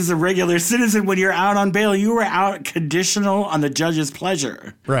rights as a regular citizen when you're out on bail. You were out conditional on the judge's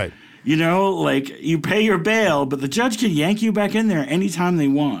pleasure. Right. You pay your bail, but the judge can yank you back in there anytime they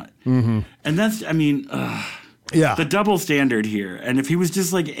want. Mm-hmm. And that's, yeah, the double standard here. And if he was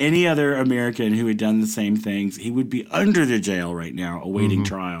just like any other American who had done the same things, he would be under the jail right now awaiting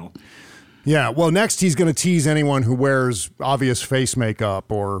trial. Yeah, well, next he's going to tease anyone who wears obvious face makeup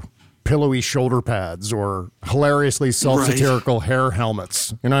or pillowy shoulder pads or hilariously self-satirical hair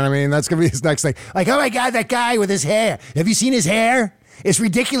helmets. You know what I mean? That's going to be his next thing. Like, oh my God, that guy with his hair. Have you seen his hair? It's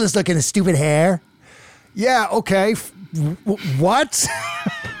ridiculous looking, his stupid hair. Yeah, okay. What?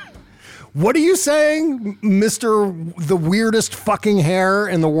 What are you saying, Mr. the weirdest fucking hair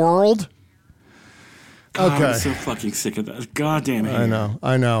in the world? God, Okay. I'm so fucking sick of that. Goddamn hair.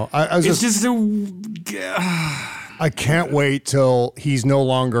 I know. I was I can't wait till he's no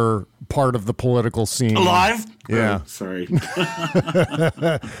longer part of the political scene. Alive? Yeah. Oh, sorry.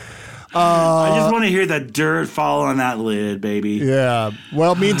 I just want to hear that dirt fall on that lid, baby. Yeah.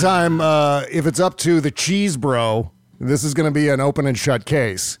 Well, meantime, if it's up to the Cheese Bro, this is going to be an open and shut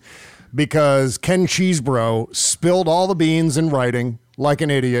case because Ken Cheesebro spilled all the beans in writing like an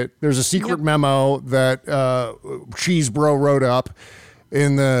idiot. There's a secret memo that Cheesebro wrote up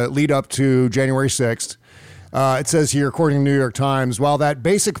in the lead up to January 6th. It says here, according to the New York Times, while that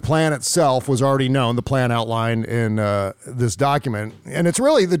basic plan itself was already known, the plan outlined in this document, and it's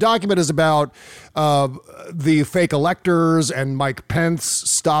really, the document is about the fake electors and Mike Pence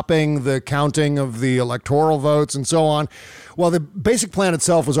stopping the counting of the electoral votes and so on. While the basic plan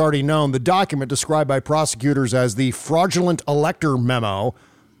itself was already known, the document, described by prosecutors as the fraudulent elector memo,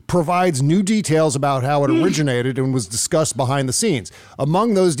 provides new details about how it originated and was discussed behind the scenes.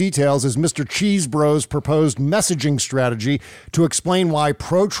 Among those details is Mr. Cheesebro's proposed messaging strategy to explain why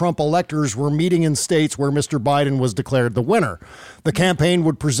pro-Trump electors were meeting in states where Mr. Biden was declared the winner. The campaign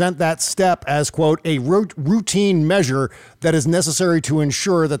would present that step as, quote, a routine measure that is necessary to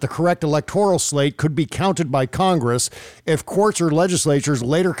ensure that the correct electoral slate could be counted by Congress if courts or legislatures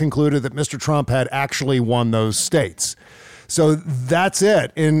later concluded that Mr. Trump had actually won those states. So that's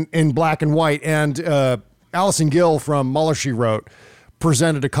it in black and white. And Allison Gill from Mueller, She Wrote,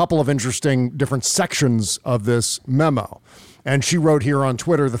 presented a couple of interesting different sections of this memo. And she wrote here on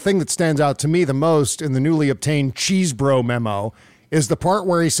Twitter, the thing that stands out to me the most in the newly obtained Cheesebro memo is the part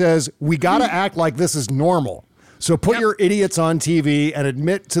where he says, we got to act like this is normal. So put your idiots on TV and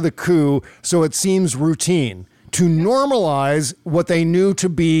admit to the coup so it seems routine to normalize what they knew to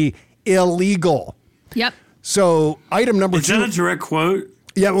be illegal. Yep. So item number 2. Is that a direct quote?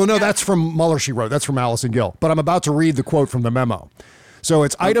 Yeah, well, no, that's from Mueller, She Wrote. That's from Allison Gill. But I'm about to read the quote from the memo. So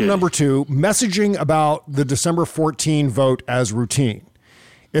it's item number 2, messaging about the December 14 vote as routine.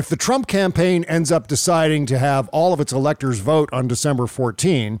 If the Trump campaign ends up deciding to have all of its electors vote on December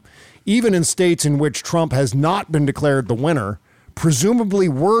 14, even in states in which Trump has not been declared the winner, presumably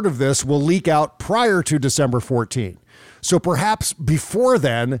word of this will leak out prior to December 14. So perhaps before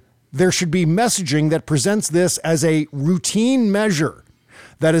then, there should be messaging that presents this as a routine measure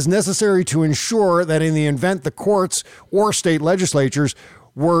that is necessary to ensure that in the event the courts or state legislatures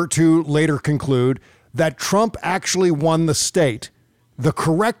were to later conclude that Trump actually won the state, the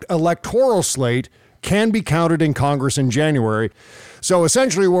correct electoral slate can be counted in Congress in January. So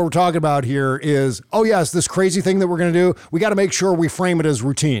essentially what we're talking about here is, oh yes, this crazy thing that we're going to do, we got to make sure we frame it as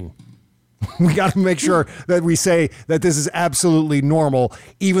routine. We got to make sure that we say that this is absolutely normal,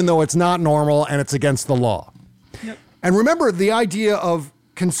 even though it's not normal and it's against the law. Yep. And remember, the idea of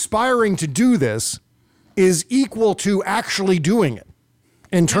conspiring to do this is equal to actually doing it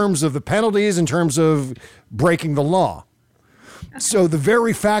in terms of the penalties, in terms of breaking the law. So the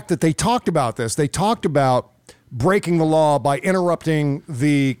very fact that they talked about this, they talked about breaking the law by interrupting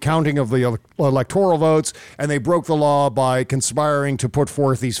the counting of the electoral votes, and they broke the law by conspiring to put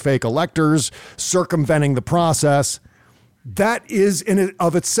forth these fake electors, circumventing the process. That is in and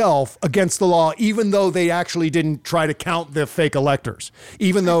of itself against the law, even though they actually didn't try to count the fake electors,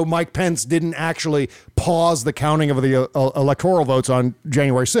 even though Mike Pence didn't actually pause the counting of the electoral votes on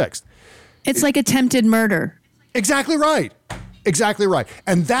January 6th. It's like attempted murder. Exactly right. Exactly right.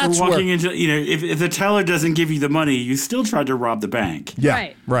 And that's We're walking into, if the teller doesn't give you the money, you still tried to rob the bank.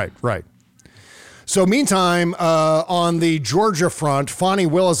 Yeah, right. So meantime, on the Georgia front, Fani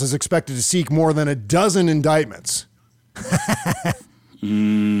Willis is expected to seek more than a dozen indictments.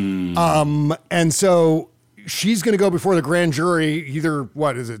 And so she's going to go before the grand jury either,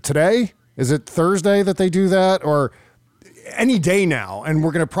 what is it, today? Is it Thursday that they do that? Or any day now, and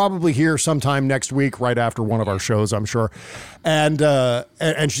we're going to probably hear sometime next week, right after one of our shows, I'm sure. And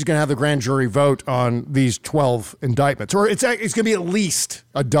she's going to have the grand jury vote on these 12 indictments, or it's going to be at least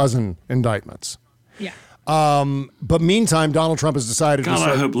a dozen indictments. Yeah. But meantime, Donald Trump has decided.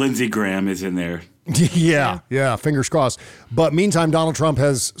 I hope Lindsey Graham is in there. Yeah. Fingers crossed. But meantime, Donald Trump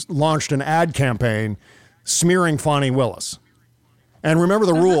has launched an ad campaign smearing Fani Willis. And remember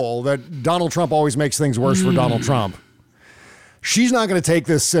the rule that Donald Trump always makes things worse for Donald Trump. She's not going to take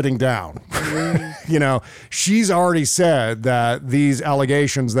this sitting down. She's already said that these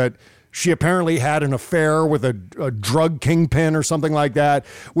allegations that she apparently had an affair with a drug kingpin or something like that,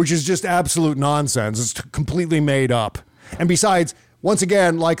 which is just absolute nonsense. It's completely made up. And besides, once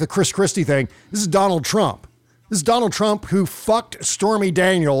again, like the Chris Christie thing, this is Donald Trump. This is Donald Trump who fucked Stormy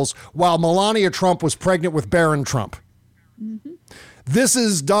Daniels while Melania Trump was pregnant with Barron Trump. Mm-hmm. This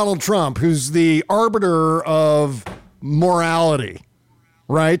is Donald Trump, who's the arbiter of morality,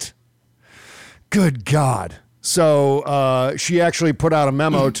 right? Good God. So she actually put out a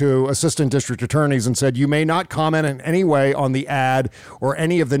memo to assistant district attorneys and said, you may not comment in any way on the ad or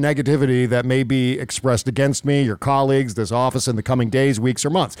any of the negativity that may be expressed against me, your colleagues, this office in the coming days, weeks,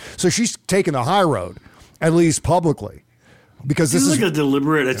 or months. So she's taken the high road, at least publicly. Because this is like a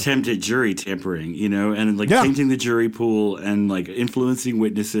deliberate attempt at jury tampering, and tainting the jury pool and influencing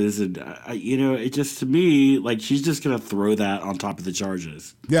witnesses. And, it just, to me, she's just going to throw that on top of the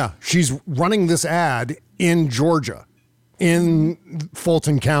charges. Yeah. She's running this ad in Georgia, in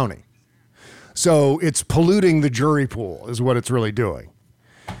Fulton County. So it's polluting the jury pool is what it's really doing.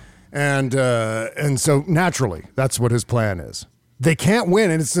 And so naturally, that's what his plan is. They can't win.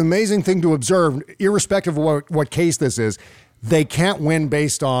 And it's an amazing thing to observe, irrespective of what case this is. They can't win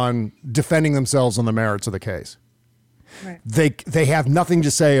based on defending themselves on the merits of the case. Right. They have nothing to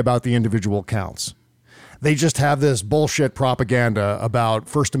say about the individual counts. They just have this bullshit propaganda about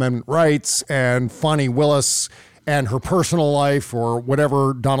First Amendment rights and Fani Willis and her personal life or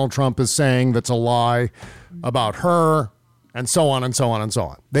whatever Donald Trump is saying that's a lie about her, and so on and so on and so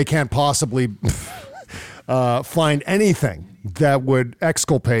on. They can't possibly find anything that would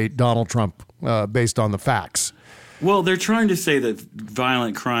exculpate Donald Trump based on the facts. Well, they're trying to say that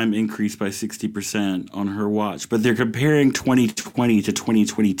violent crime increased by 60% on her watch, but they're comparing 2020 to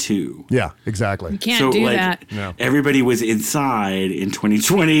 2022. Yeah, exactly. You can't do that. No. Everybody was inside in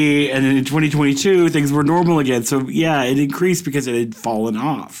 2020, and then in 2022, things were normal again. So, yeah, it increased because it had fallen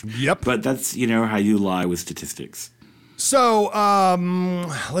off. Yep. But that's, how you lie with statistics. So,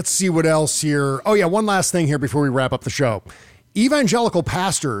 let's see what else here. Oh, yeah, one last thing here before we wrap up the show. Evangelical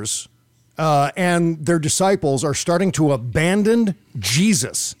pastors and their disciples are starting to abandon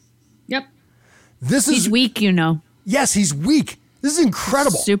Jesus. Yep. He's weak, Yes, he's weak. This is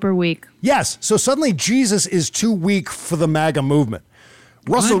incredible. Super weak. Yes. So suddenly Jesus is too weak for the MAGA movement.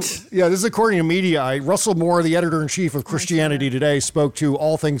 This is according to Mediaite. Russell Moore, the editor-in-chief of Christianity Today, spoke to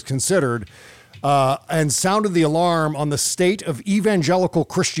All Things Considered and sounded the alarm on the state of evangelical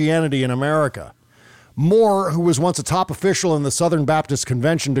Christianity in America. Moore, who was once a top official in the Southern Baptist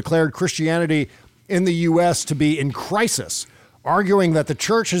Convention, declared Christianity in the U.S. to be in crisis, arguing that the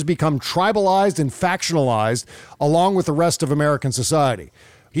church has become tribalized and factionalized along with the rest of American society.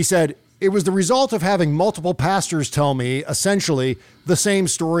 He said, it was the result of having multiple pastors tell me, essentially, the same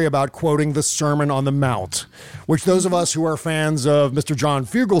story about quoting the Sermon on the Mount, which those of us who are fans of Mr. John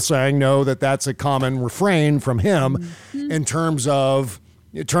Fugelsang know that that's a common refrain from him in terms of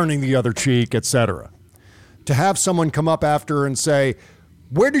turning the other cheek, etc. To have someone come up after and say,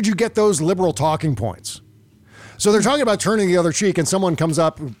 where did you get those liberal talking points? So they're talking about turning the other cheek, and someone comes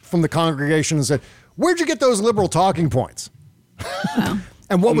up from the congregation and said, where'd you get those liberal talking points?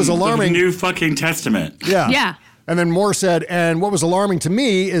 And what was alarming... The New fucking Testament. Yeah. And then Moore said, and what was alarming to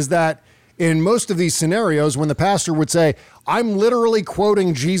me is that in most of these scenarios, when the pastor would say, I'm literally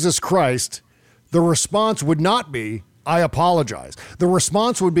quoting Jesus Christ, the response would not be, I apologize. The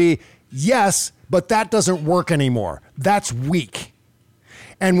response would be, yes, but that doesn't work anymore. That's weak.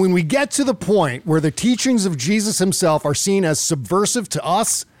 And when we get to the point where the teachings of Jesus himself are seen as subversive to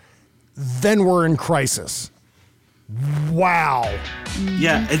us, then we're in crisis. Wow.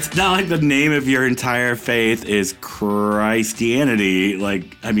 Yeah, it's not like the name of your entire faith is Christianity.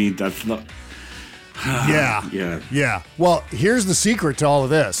 That's not... Yeah. Well, here's the secret to all of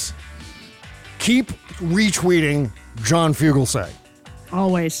this. Keep retweeting John Fugelsang.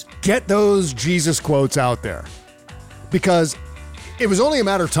 Always. Get those Jesus quotes out there, because it was only a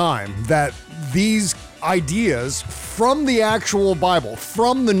matter of time that these ideas from the actual Bible,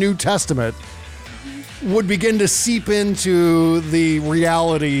 from the New Testament, would begin to seep into the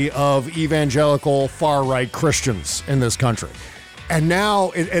reality of evangelical far-right Christians in this country. And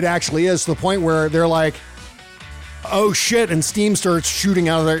now it actually is to the point where they're like, oh shit, and steam starts shooting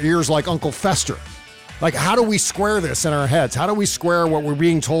out of their ears like Uncle Fester. Like, how do we square this in our heads? How do we square what we're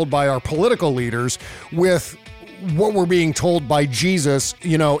being told by our political leaders with what we're being told by Jesus,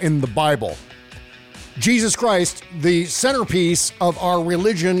 in the Bible? Jesus Christ, the centerpiece of our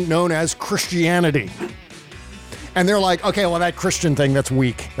religion known as Christianity. And they're like, okay, well, that Christian thing, that's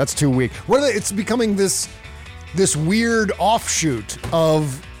weak. That's too weak. It's becoming this weird offshoot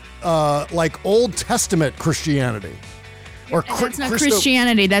of Old Testament Christianity. Or that's not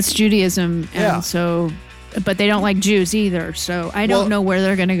Christianity, that's Judaism. And so, but they don't like Jews either. So I don't know where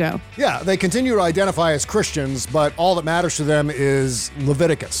they're going to go. Yeah, they continue to identify as Christians, but all that matters to them is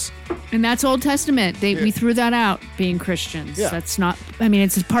Leviticus. And that's Old Testament. We threw that out, being Christians. Yeah. That's not,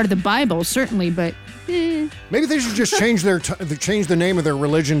 it's part of the Bible, certainly, but... Maybe they should just change the name of their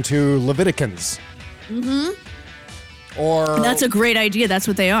religion to Leviticans. Mm-hmm. Or That's a great idea. That's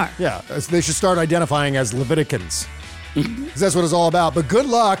what they are. yeah, they should start identifying as Leviticans. Because that's what it's all about. But good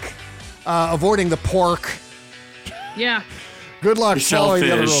luck avoiding the pork. Yeah. Good luck following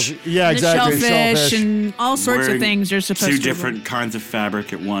the other rules. Yeah, The exactly. shellfish and all sorts Wearing of things you're supposed to two different kinds of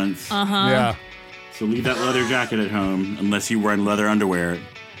fabric at once. Uh-huh. Yeah. So leave that leather jacket at home unless you wear leather underwear.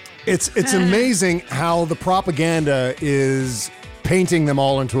 It's amazing how the propaganda is painting them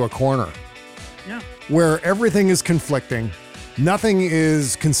all into a corner. Yeah. Where everything is conflicting, nothing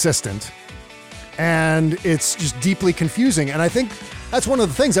is consistent, and it's just deeply confusing. And I think that's one of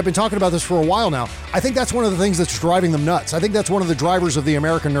the things, I've been talking about this for a while now. I think that's one of the things that's driving them nuts. I think that's one of the drivers of the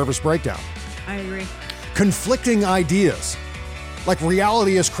American nervous breakdown. I agree. Conflicting ideas. Like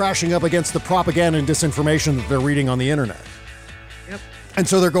reality is crashing up against the propaganda and disinformation that they're reading on the internet. Yep. And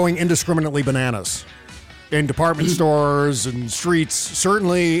so they're going indiscriminately bananas in department stores and streets,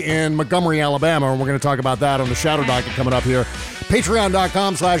 certainly in Montgomery, Alabama. And we're going to talk about that on the Shadow Docket coming up here.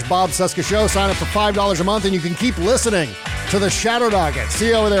 Patreon.com/Bob Cesca Show. Sign up for $5 a month and you can keep listening to the Shadow Docket. See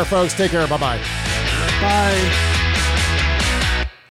you over there, folks. Take care. Bye-bye. Bye.